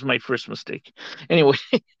 That was my first mistake. Anyway,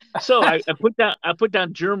 so I put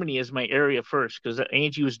down Germany as my area first because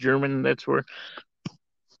Angie was German. And that's where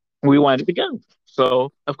we wanted to go.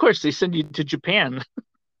 So of course they send you to Japan.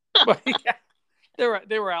 But yeah,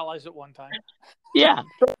 they were allies at one time. Yeah,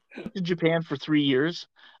 to Japan for 3 years.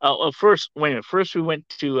 First, wait a minute. First, we went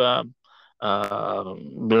to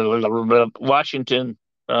Washington.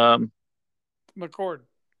 McCord,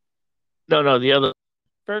 No, the other.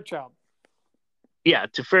 Fairchild. Yeah,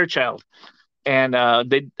 to Fairchild, and I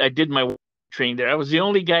did my training there. I was the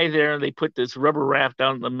only guy there. They put this rubber raft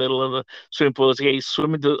out in the middle of the swimming pool. Hey,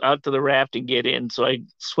 out to the raft and get in. So I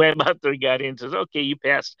swam out there, got in. Says, okay, you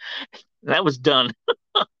passed. And that was done.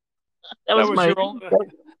 That That was was my your own.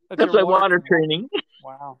 that's Your my water training.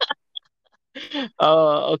 Wow.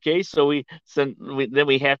 Okay, so then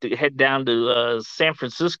we have to head down to San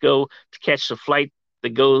Francisco to catch the flight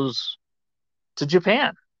that goes to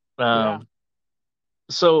Japan. Yeah.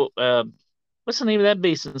 So what's the name of that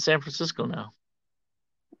base in San Francisco now?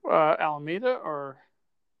 Alameda or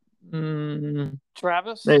Mm,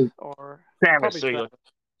 Travis there- or Travis. probably There you Travis. go.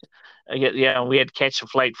 Yeah, we had to catch a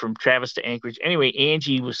flight from Travis to Anchorage. Anyway,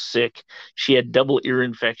 Angie was sick. She had double ear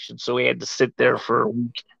infection, so we had to sit there for a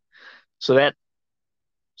week. So that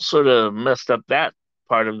sort of messed up that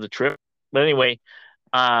part of the trip. But anyway,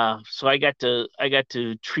 so I got to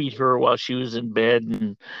treat her while she was in bed,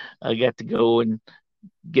 and I got to go and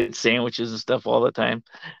get sandwiches and stuff all the time.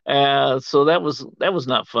 So that was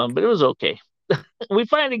not fun, but it was okay. We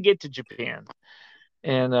finally get to Japan,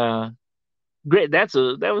 and great. That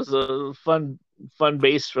was a fun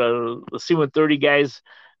base for the C-130 guys.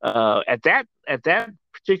 At that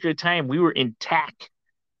particular time, we were in tactical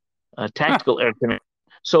air command.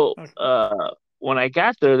 So when I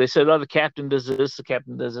got there, they said, "Oh, the captain does this, the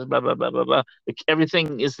captain does this, blah blah blah blah blah."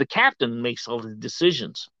 Everything is the captain makes all the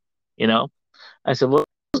decisions. You know, I said, "Well,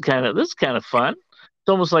 this is kind of fun. It's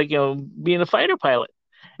almost like being a fighter pilot."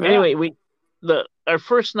 Yeah. Anyway, we the our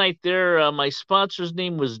first night there, my sponsor's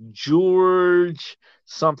name was George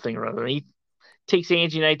something or other. He takes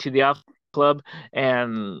Angie and I to the off club,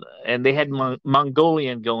 and they had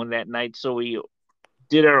Mongolian going that night, so we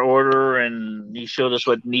did our order and he showed us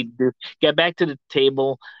what needed to do. Got back to the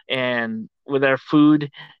table and with our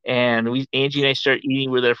food, and Angie and I start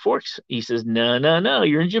eating with our forks. He says, "No, no, no,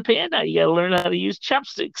 you're in Japan now. You got to learn how to use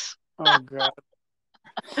chopsticks." Oh God.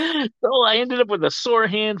 So I ended up with a sore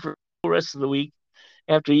hand for the rest of the week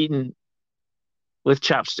after eating with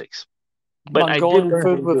chopsticks. But I did Mongolian learn how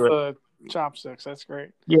food to with do it. chopsticks. That's great.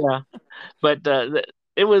 Yeah, but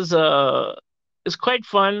it was it's quite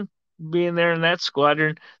fun being there in that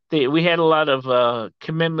squadron. We had a lot of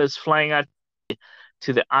commitments flying out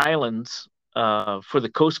to the islands for the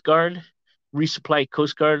Coast Guard, resupply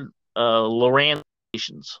Coast Guard Loran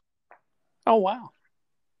stations. Oh wow.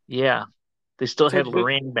 Yeah, they still So had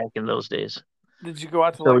Loran back in those days. did you go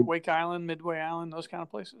out to So like Wake Island, Midway Island, those kind of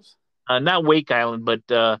places? not Wake Island, but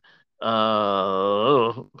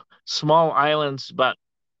small islands, but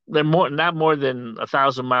they're not more than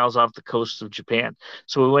 1,000 miles off the coast of Japan.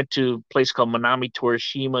 So we went to a place called Minami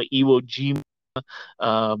Torishima, Iwo Jima.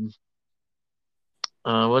 Um,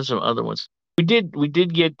 what's some other ones? We did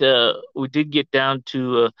get down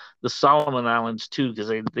to the Solomon Islands too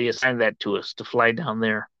because they assigned that to us to fly down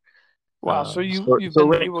there. Wow. So you've been to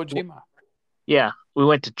Iwo Jima. Yeah, we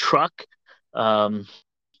went to Truk, um,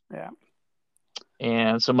 Yeah.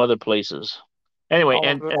 and some other places. Anyway, All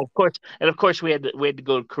of it. and of course, we had to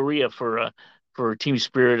go to Korea for Team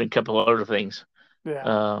Spirit and a couple of other things.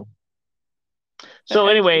 Yeah. So And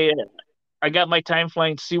anyway, I got my time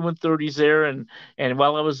flying C-130s there, and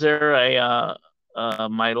while I was there, I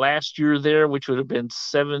my last year there, which would have been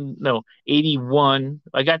 81.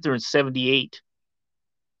 I got there in 78.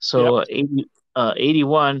 So Yep.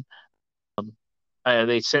 81,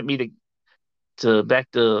 they sent me to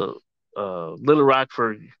back to Little Rock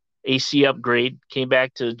for AC upgrade. Came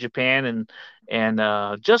back to Japan and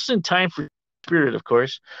just in time for Spirit, of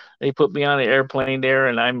course. They put me on an airplane there,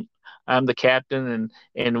 and I'm the captain,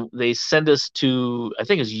 and they send us to, I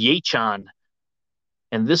think it's Yechon,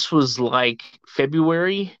 and this was like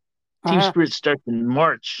February. Team Spirit starts in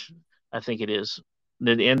March, I think it is.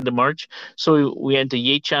 near the end of March. So we went to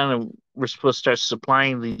Yechon, and we're supposed to start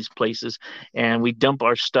supplying these places, and we dump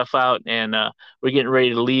our stuff out, and we're getting ready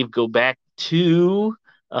to leave, go back to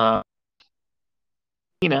Kadena,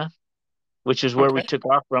 which is where we Okay. took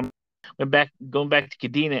off from. Going back to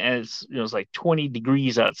Kadena, and it's like 20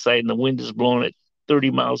 degrees outside, and the wind is blowing at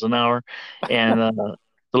 30 miles an hour, and the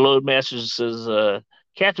loadmaster says,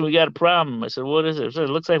 Captain, we got a problem. I said, what is it? I said, it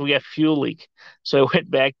looks like we got a fuel leak. So I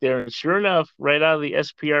went back there, and sure enough, right out of the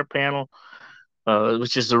SPR panel,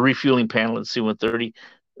 which is the refueling panel in C-130,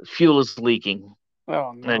 fuel is leaking.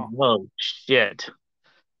 Oh And, no. oh, shit.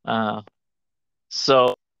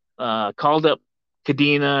 So called up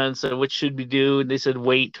Kadena and said, what should we do? And they said,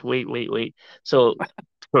 wait. So,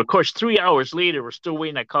 of course, 3 hours later, we're still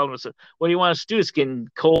waiting. I called them and said, what do you want us to do? It's getting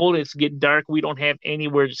cold. It's getting dark. We don't have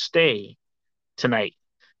anywhere to stay tonight.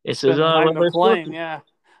 It says, Spend the night well, in the plane. Yeah.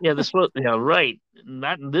 yeah, yeah, right.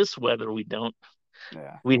 Not in this weather, we don't.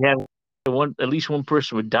 Yeah. We'd have at least one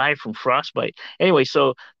person would die from frostbite. Anyway,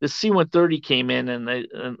 so the C-130 came in, and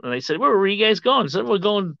they said, where were you guys going? I said, we're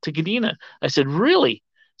going to Kadena. I said, really?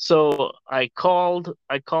 So I called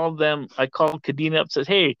them. I called Kadena up and said,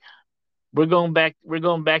 hey, we're going back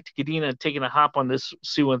to Kadena and taking a hop on this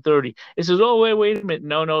C-130. It says, oh, wait a minute.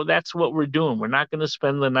 No, that's what we're doing. We're not going to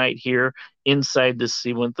spend the night here inside this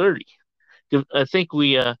C-130. I think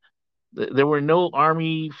there were no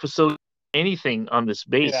Army facilities, anything on this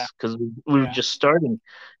base, because we were just starting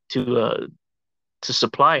to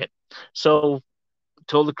supply it. So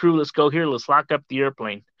told the crew, let's go here, let's lock up the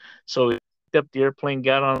airplane. So we locked up the airplane,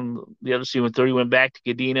 got on the other C-130, went back to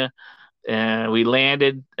Kadena, and we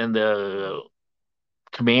landed, and the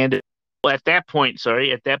command at that point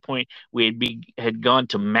we had gone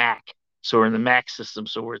to MAC. So we're in the MAC system,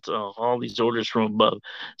 so it's all these orders from above.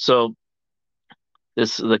 So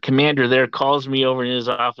the commander there calls me over in his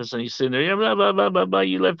office, and he's sitting there, blah, blah, blah, blah, blah.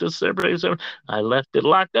 You left us separate. I left it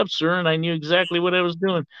locked up, sir, and I knew exactly what I was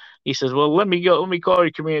doing. He says, well, let me go. Let me call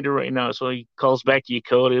your commander right now. So he calls back to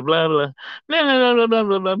Yokota, blah, blah, blah, blah, blah, blah,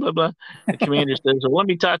 blah, blah, blah, blah. The commander says, well, let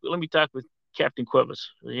me talk with Captain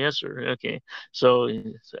Cuevas. Yes, sir. Okay. So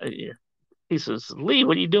he says, Lee,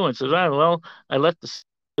 what are you doing? He says, well, I left the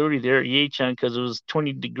 30 there at Yechon because it was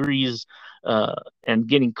 20 degrees and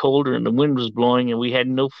getting colder, and the wind was blowing, and we had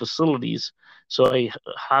no facilities. So I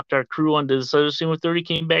hopped our crew onto this other C-130,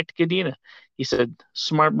 came back to Kadena. He said,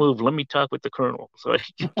 smart move. Let me talk with the colonel. So I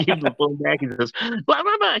gave the phone back. He says, blah,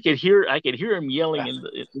 blah, blah. I could hear him yelling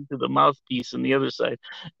into the mouthpiece on the other side.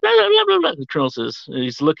 Blah, blah, blah, blah, blah. The colonel says,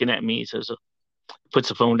 he's looking at me. He says, puts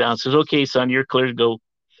the phone down, says, okay, son, you're clear to go.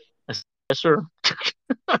 I said, yes, sir.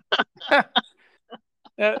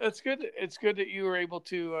 It's good. It's good that you were able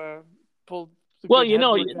to pull the good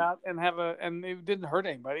out and and it didn't hurt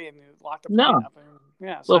anybody, and you locked the plane up. And,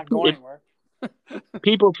 it's not going anywhere.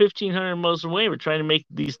 People 1,500 miles away were trying to make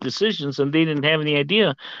these decisions, and they didn't have any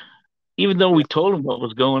idea. Even though we told them what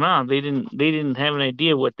was going on, they didn't have an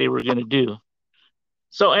idea what they were going to do.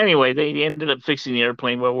 So anyway, they ended up fixing the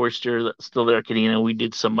airplane while we're still there at Kadena. We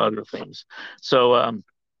did some other things. So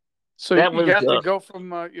so you got to go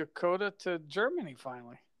from Yokota to Germany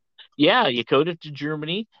finally. Yeah, Yokota to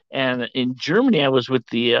Germany. And in Germany, I was with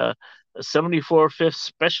the 74th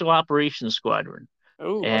Special Operations Squadron.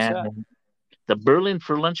 Oh, what's that? The Berlin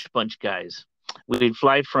for Lunch Bunch guys. We'd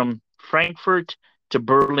fly from Frankfurt to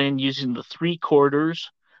Berlin using the 3 corridors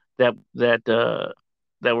that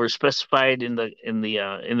were specified in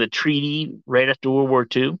the treaty right after World War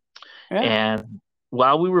II. Yeah. And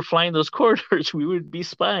while we were flying those corridors, we would be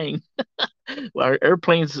spying. Our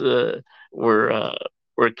airplanes were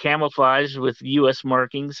camouflaged with U.S.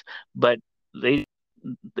 markings, but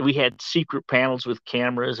we had secret panels with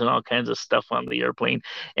cameras and all kinds of stuff on the airplane,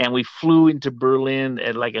 and we flew into Berlin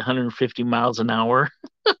at like 150 miles an hour.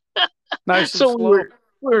 Nice. So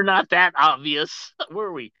we're not that obvious,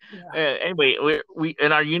 were we? Yeah. Anyway, we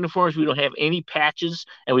in our uniforms, we don't have any patches,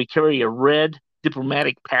 and we carry a red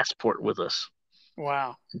diplomatic passport with us.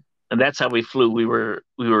 Wow. And that's how we flew. We were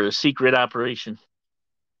a secret operation.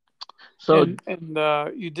 So and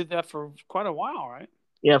you did that for quite a while, right?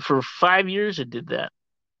 Yeah, for 5 years I did that.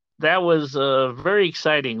 That was very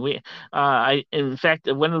exciting. In fact,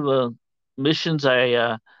 one of the missions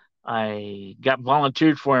I got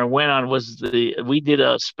volunteered for and went on was we did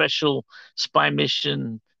a special spy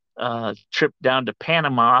mission trip down to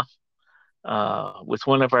Panama with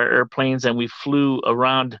one of our airplanes, and we flew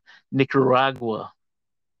around Nicaragua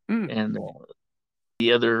and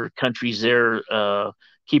the other countries there,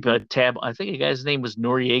 keeping a tab. I think the guy's name was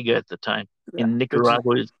Noriega at the time. Yeah, in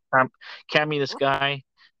Nicaragua, communist guy.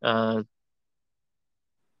 I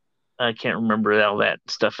can't remember all that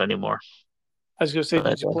stuff anymore. I was going to say, But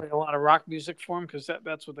did you play a lot of rock music for him? Because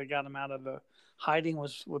that's what they got him out of the hiding,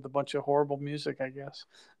 was with a bunch of horrible music, I guess.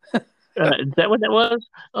 is that what that was?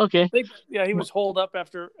 Okay. Yeah, he was holed up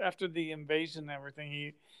after the invasion and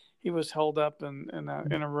everything. He was held up in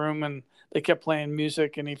a room, and they kept playing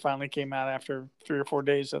music, and he finally came out after 3 or 4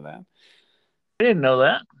 days of that. I didn't know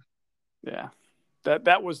that. Yeah,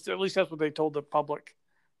 that was, at least that's what they told the public.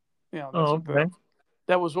 You know, Okay.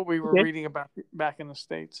 that was what we were reading about back in the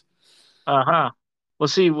States. Uh-huh. Well,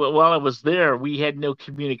 see, while I was there, we had no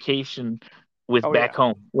communication with back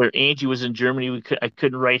home. Where Angie was in Germany, I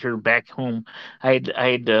couldn't write her back home. I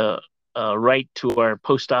had to write to our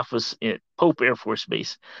post office at Pope Air Force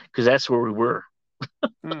Base, because that's where we were.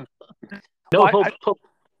 No, Pope.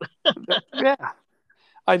 Yeah.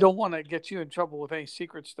 I don't want to get you in trouble with any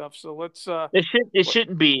secret stuff, so let's. It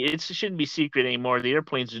shouldn't be. It shouldn't be secret anymore. The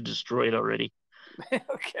airplanes are destroyed already.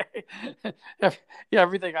 Okay. Yeah,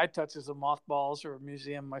 everything I touch is a mothballs or a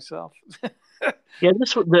museum myself. Yeah,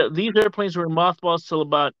 these airplanes were in mothballs till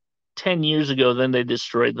about 10 years ago. Then they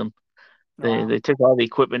destroyed them. They took all the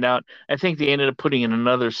equipment out. I think they ended up putting in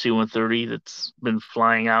another C-130 that's been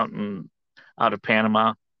flying out of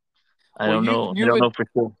Panama. I don't know. I don't know for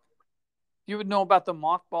sure. You would know about the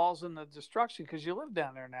mothballs and the destruction because you live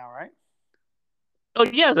down there now, right? Oh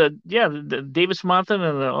yeah, the Davis Monthan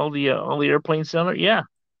and all the airplanes down there. Yeah.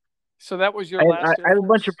 So that was your last. I have a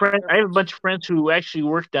bunch of friends. I have a bunch of friends who actually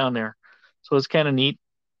work down there, so it's kind of neat.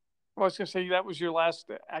 Well, I was gonna say that was your last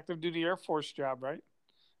active duty Air Force job, right?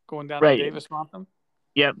 Going down to Davis Monthan.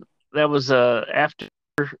 Yeah, that was after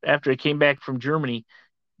I came back from Germany,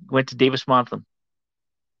 went to Davis Monthan.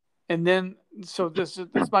 And then, so this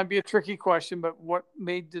might be a tricky question, but what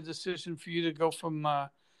made the decision for you to go from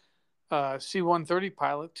C-130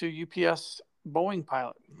 pilot to UPS Boeing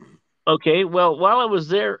pilot? Okay, well, while I was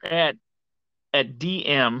there at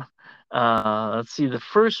DM, let's see, the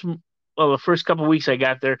first couple of weeks I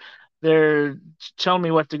got there, they're telling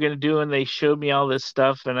me what they're going to do, and they showed me all this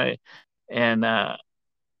stuff, and I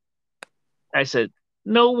said,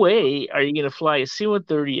 no way are you going to fly a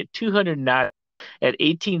C-130 at 200 knots at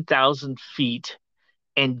 18,000 feet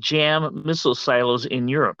and jam missile silos in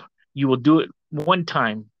Europe. You will do it one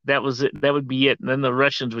time. That was it. That would be it. And then the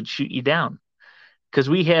Russians would shoot you down. Because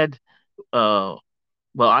we had, we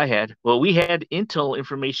had intel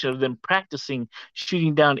information of them practicing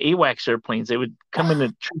shooting down AWACS airplanes. They would come in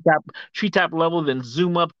at treetop level, then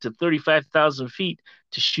zoom up to 35,000 feet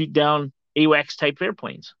to shoot down AWACS type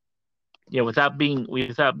airplanes. Yeah, without being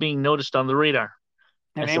noticed on the radar.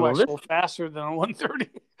 And AWACS go faster than a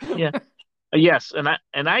 130. Yeah. Yes, and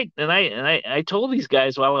I told these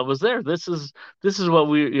guys while I was there, this is what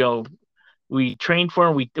we trained for,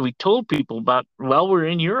 and we told people about while we're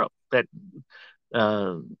in Europe that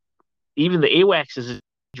even the AWACS is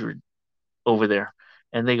injured over there,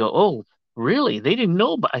 and they go, oh, really? They didn't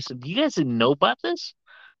know about. I said, you guys didn't know about this?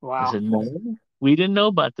 Wow. I said, no, we didn't know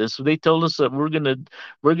about this. So they told us that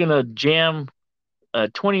we're gonna jam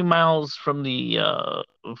 20 miles from the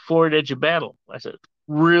forward edge of battle. I said,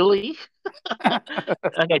 really?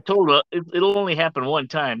 Like I told her, it'll only happen one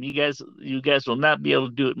time. You guys will not be able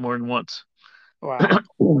to do it more than once. Wow.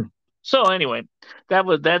 So anyway,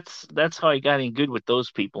 that's how I got in good with those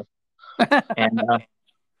people. And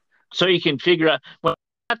so you can figure out when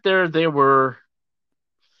I got there were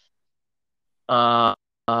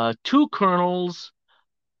 2 colonels,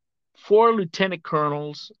 4 lieutenant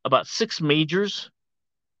colonels, about 6 majors,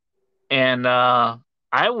 and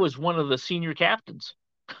I was one of the senior captains.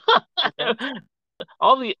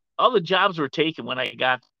 all the jobs were taken when I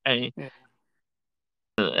got.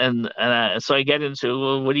 So I get into,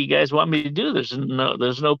 well, what do you guys want me to do?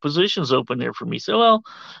 There's no positions open there for me. So well,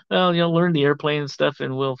 learn the airplane and stuff,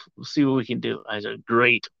 and we'll see what we can do. I said,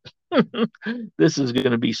 great, this is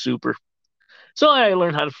going to be super. So I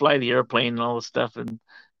learned how to fly the airplane and all this stuff, and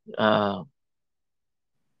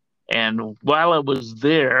while I was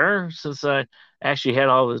there, since I actually had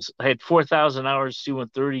I had 4,000 hours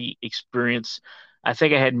C-130 experience. I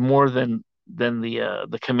think I had more than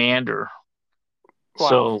the commander.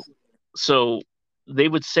 Wow. So they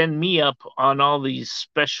would send me up on all these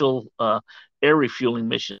special air refueling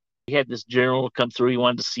missions. We had this general come through. He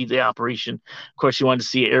wanted to see the operation. Of course, he wanted to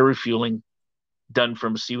see air refueling done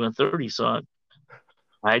from a C-130. So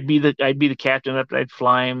I'd be the captain up. I'd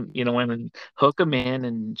fly him, and hook him in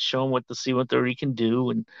and show him what the C-130 can do,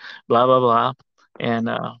 and blah blah blah. And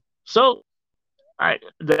so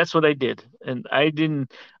that's what I did. And I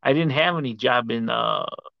didn't have any job in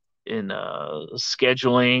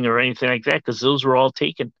scheduling or anything like that, because those were all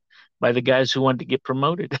taken by the guys who wanted to get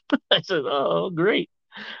promoted. I said, oh, great.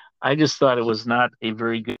 I just thought it was not a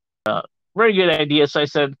very good very good idea. So I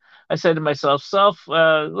said to myself,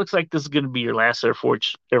 looks like this is going to be your last Air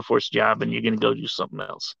Force job, and you're going to go do something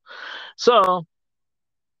else. So,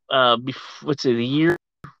 let's see, the year.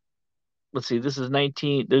 Let's see, this is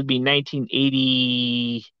 19. There'd be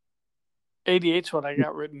 1980. 88's what I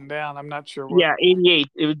got written down. I'm not sure what. Yeah, 88.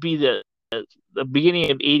 It would be the beginning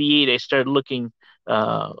of 88. I started looking,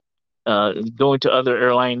 going to other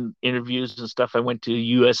airline interviews and stuff. I went to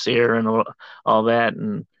U.S. Air and all that,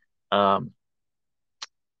 and um,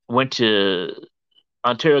 went to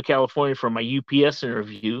Ontario, California for my UPS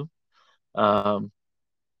interview. Um,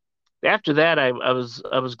 After that, I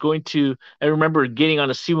was going to. I remember getting on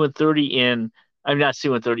a C-130 in. I'm not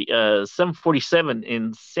C-130, 747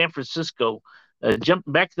 in San Francisco. Jump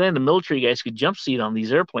back then, the military guys could jump seat on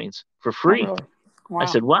these airplanes for Oh, free. really? I Wow.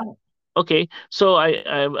 said, "Wow, okay." So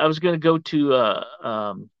I was going to go to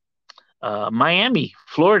Miami,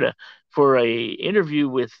 Florida, for a interview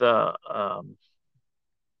with blue.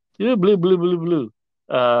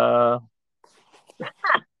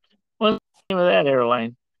 What's the name of that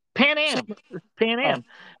airline? Pan Am. Pan Oh, Am.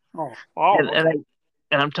 oh, And oh, and I okay.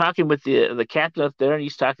 and I'm talking with the captain up there, and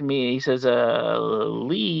he's talking to me, and he says,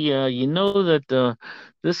 "Lee, you know that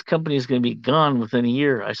this company is going to be gone within a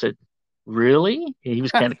year." I said, "Really?" And he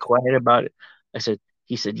was kind of quiet about it. I said,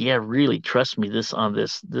 he said, "Yeah, really. Trust me.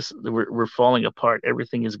 We're falling apart.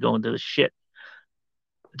 Everything is going to the shit.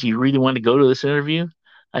 Do you really want to go to this interview?"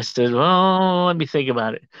 I said, "Well, let me think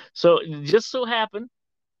about it." So it just so happened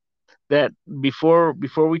that before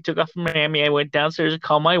we took off from Miami, I went downstairs and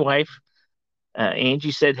called my wife.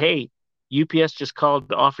 Angie said, "Hey, UPS just called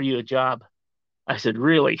to offer you a job." I said,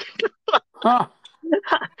 "Really?" Huh.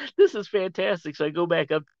 This is fantastic. So I go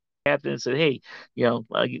back up to the captain and said, "Hey,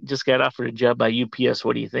 I just got offered a job by UPS.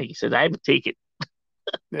 What do you think?" He said, "I would take it."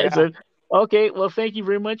 I Yeah. said, "Okay, well, thank you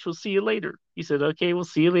very much. We'll see you later." He said, "Okay, we'll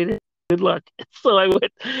see you later. Good luck." So I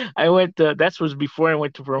went, that was before I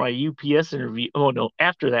went for my UPS interview. Oh, no,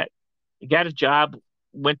 after that, I got a job,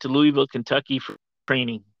 went to Louisville, Kentucky for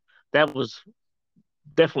training. That was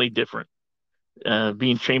definitely different,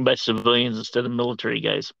 being trained by civilians instead of military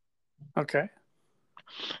guys. Okay.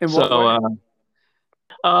 In what So, way?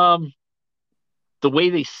 um, the way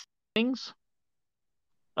they see things,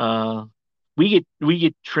 uh, we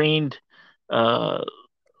get trained, uh,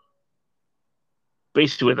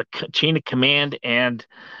 basically with a chain of command, and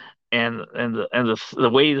the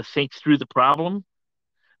way to think through the problem,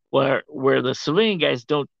 where the civilian guys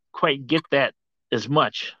don't quite get that as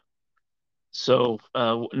much. So,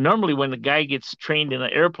 normally when the guy gets trained in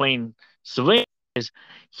an airplane, civilian,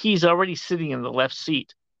 he's already sitting in the left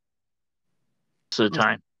seat most of the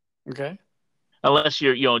time. Okay. Unless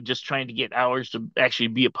you're, just trying to get hours to actually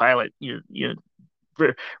be a pilot,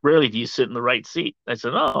 rarely do you sit in the right seat. I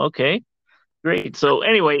said, "Oh, okay, great." So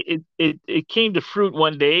anyway, it came to fruit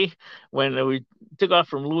one day when we took off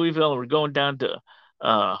from Louisville and we're going down to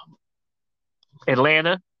uh,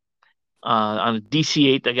 Atlanta, on a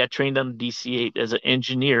DC-8. I got trained on the DC-8 as an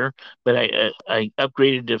engineer, but I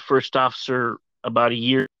upgraded to first officer about a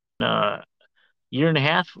year and a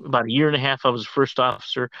half. About a year and a half, I was first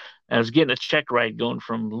officer. And I was getting a check ride going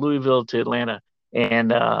from Louisville to Atlanta,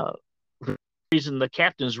 and for some reason the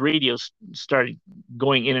captain's radio started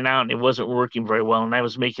going in and out, and it wasn't working very well. And I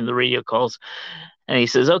was making the radio calls, and he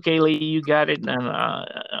says, "Okay, Lee, you got it, and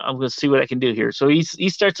I'm going to see what I can do here." So he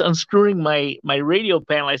starts unscrewing my radio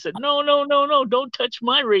panel. I said, "No, no, no, no! Don't touch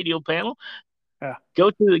my radio panel. Yeah.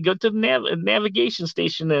 Go to the navigation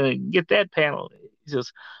station and get that panel." He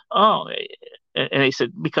says, "Oh," and he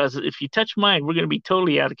said, "Because if you touch mine, we're going to be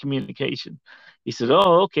totally out of communication." He said,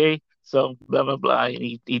 "Oh, okay." So blah blah blah, and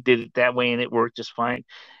he did it that way, and it worked just fine.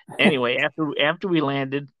 Anyway, after we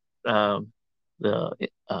landed, um, the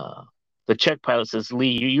the check pilot says,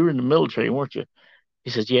 "Lee, you were in the military, weren't you?"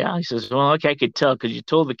 He says, "Yeah." He says, "Well, okay, I could tell because you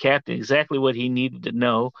told the captain exactly what he needed to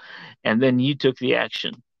know, and then you took the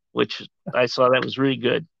action," which I saw that was really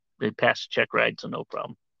good. They passed the check ride, so no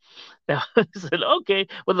problem. I said, "Okay."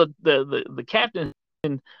 Well, the captain,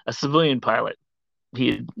 a civilian pilot,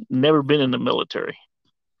 he had never been in the military,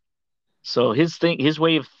 so his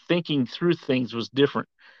way of thinking through things was different.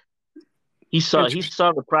 Interesting.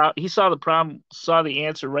 He saw the problem, saw the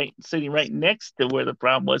answer right sitting right next to where the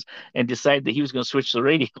problem was, and decided that he was going to switch the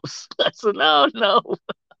radios. I said, "No, no."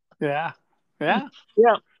 Yeah. Yeah.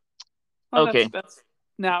 Yeah. Oh, Okay. that's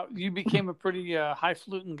now you became a pretty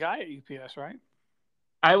highfalutin guy at UPS, right?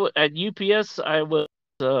 At UPS, I was,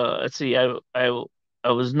 let's see, I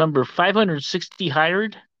was number 560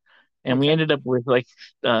 hired, and we Okay. ended up with like,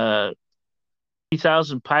 uh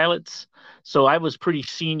 3,000 pilots. So I was pretty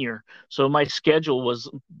senior. So my schedule was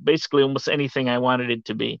basically almost anything I wanted it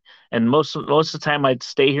to be. And most of the time I'd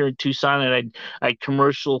stay here in Tucson and I'd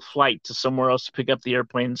commercial flight to somewhere else to pick up the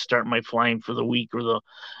airplane and start my flying for the week or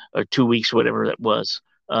 2 weeks, whatever that was.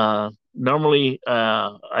 Normally,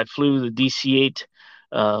 I flew the DC-8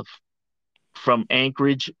 uh, from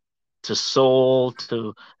Anchorage to Seoul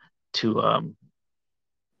to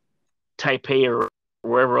Taipei or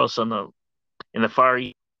wherever else in the Far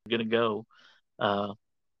East I'm gonna go. Uh,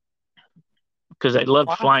 because I loved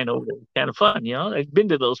Wow. flying over there. Kind of fun, you know. I've been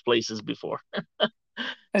to those places before.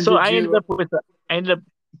 And So did I ended up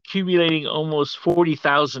accumulating almost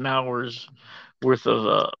 40,000 hours worth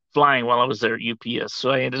of flying while I was there at UPS. So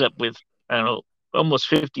I ended up with, I don't know, almost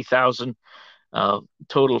 50,000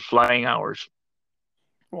 total flying hours.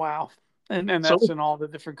 wow. And So that's in all the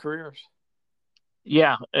different careers.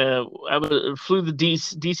 yeah, flew the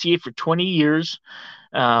DCA for 20 years.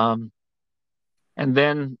 Um, and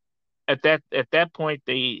then at that point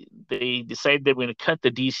they decided they were going to cut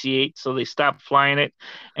the DC-8, so they stopped flying it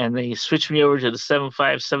and they switched me over to the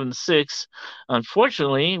 7576.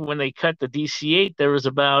 Unfortunately, when they cut the DC-8, there was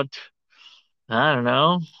about, I don't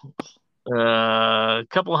know, a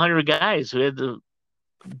couple hundred guys who had to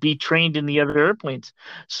be trained in the other airplanes.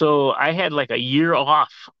 So I had like a year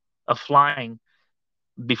off of flying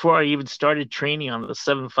before I even started training on the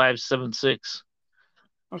 7576.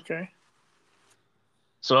 Okay.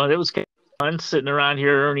 So it was kind of fun sitting around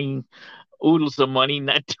here earning oodles of money,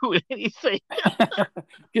 not doing anything.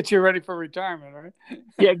 Get you ready for retirement, right?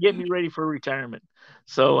 Yeah, get me ready for retirement.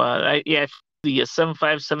 So the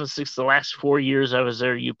 7576 the last 4 years I was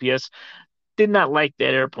there at UPS. Did not like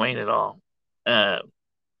that airplane at all. Uh,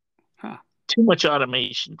 Huh. Too much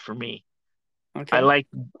automation for me. I Okay. like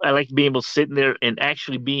I like being able to sit in there and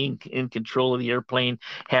actually being in control of the airplane,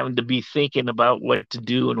 having to be thinking about what to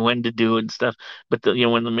do and when to do it and stuff. But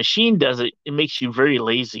when the machine does it, it makes you very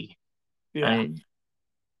lazy. Yeah. I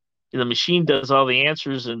The machine does all the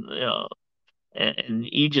answers, and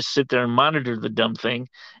you just sit there and monitor the dumb thing,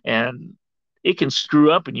 and it can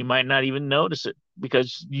screw up and you might not even notice it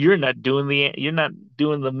because you're not doing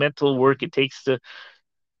the mental work it takes to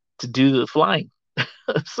do the flying.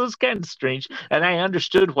 So it's kind of strange, and I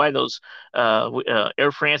understood why those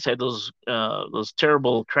Air France had those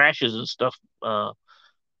terrible crashes and stuff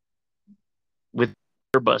with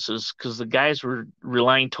Airbuses because the guys were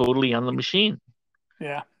relying totally on the machine.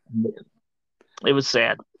 Yeah. It was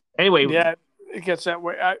sad. Anyway, Yeah. It gets that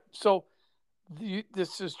way.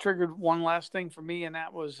 This has triggered one last thing for me, and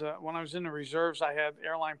that was when I was in the reserves. I had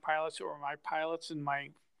airline pilots who were my pilots in my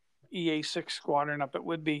EA6 squadron up at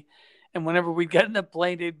Whidbey. And whenever we get in the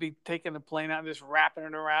plane, they'd be taking the plane out and just wrapping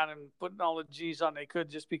it around and putting all the G's on they could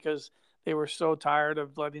just because they were so tired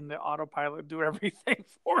of letting the autopilot do everything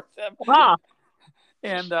for them. ah,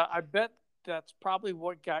 And I bet that's probably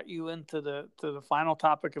what got you into the final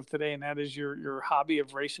topic of today, and that is your hobby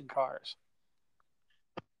of racing cars.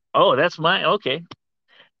 oh, that's my okay.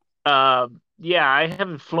 Yeah, I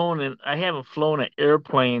haven't flown an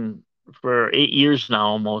airplane for 8 years now,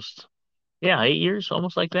 almost. Yeah, 8 years,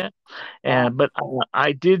 almost like that. Wow. And but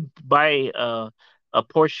I did buy a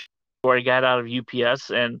Porsche before I got out of UPS,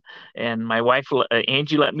 and my wife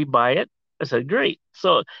Angie let me buy it. I said, great.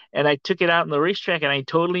 So, and I took it out on the racetrack, and I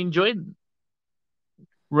totally enjoyed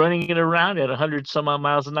running it around at 100 some odd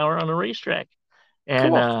miles an hour on a racetrack.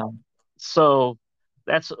 And Cool. so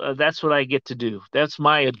that's what I get to do. That's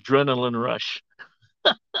my adrenaline rush.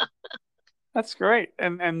 That's great.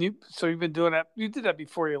 And you've been doing that. You did that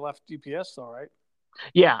before you left UPS, though, right?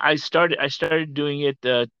 Yeah, I started doing it.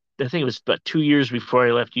 I think it was about 2 years before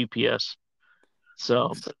I left UPS.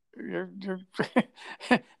 So You're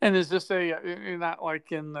and is this you're not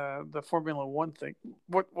like in the Formula One thing?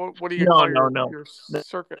 What do you no, call no, no. your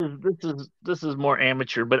circuit? This is more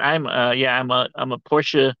amateur, but I'm a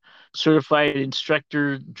Porsche certified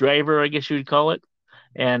instructor driver, I guess you would call it,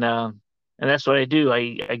 and that's what I do.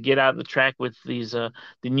 I get out on the track with the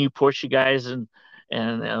new Porsche guys, and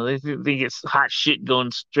they think it's hot shit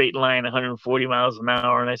going straight line 140 miles an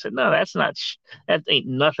hour, and I said, no, that ain't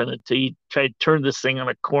nothing until you try to turn this thing on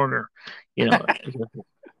a corner, you know.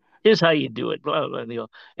 Here's how you do it, blah blah blah.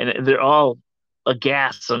 And they're all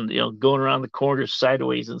aghast and going around the corners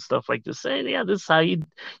sideways and stuff like this. Say, yeah, this is how you're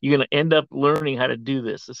gonna end up learning how to do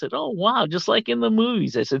this. I said, oh wow, just like in the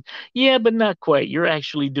movies. I said, yeah, but not quite. You're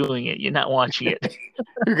actually doing it. You're not watching it.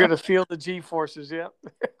 You're gonna feel the G forces. Yep.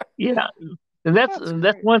 Yeah, and that's That's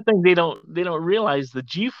that's great. one thing they don't realize. The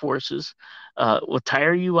G forces will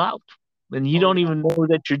tire you out, and you Oh don't yeah. even know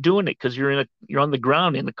that you're doing it because you're on the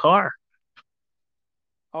ground in the car.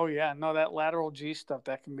 Oh yeah, no, that lateral G stuff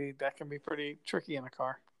that can be pretty tricky in a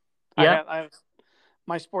car. Yeah.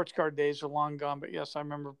 My sports car days are long gone, but yes, I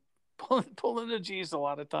remember pulling the G's a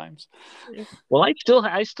lot of times. Well, I still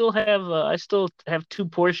have two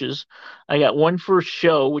Porsches. I got one for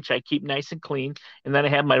show, which I keep nice and clean, and then I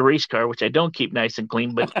have my race car, which I don't keep nice and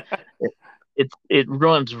clean, but it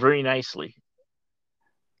runs very nicely.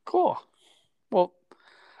 Cool. Well,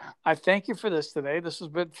 I thank you for this today. This has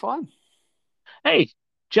been fun. Hey,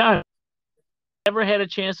 John, never had a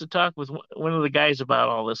chance to talk with one of the guys about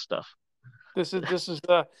all this stuff. This is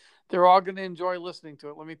they're all going to enjoy listening to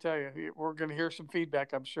it. Let me tell you, we're going to hear some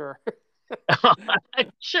feedback, I'm sure.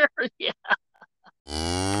 Sure, yeah.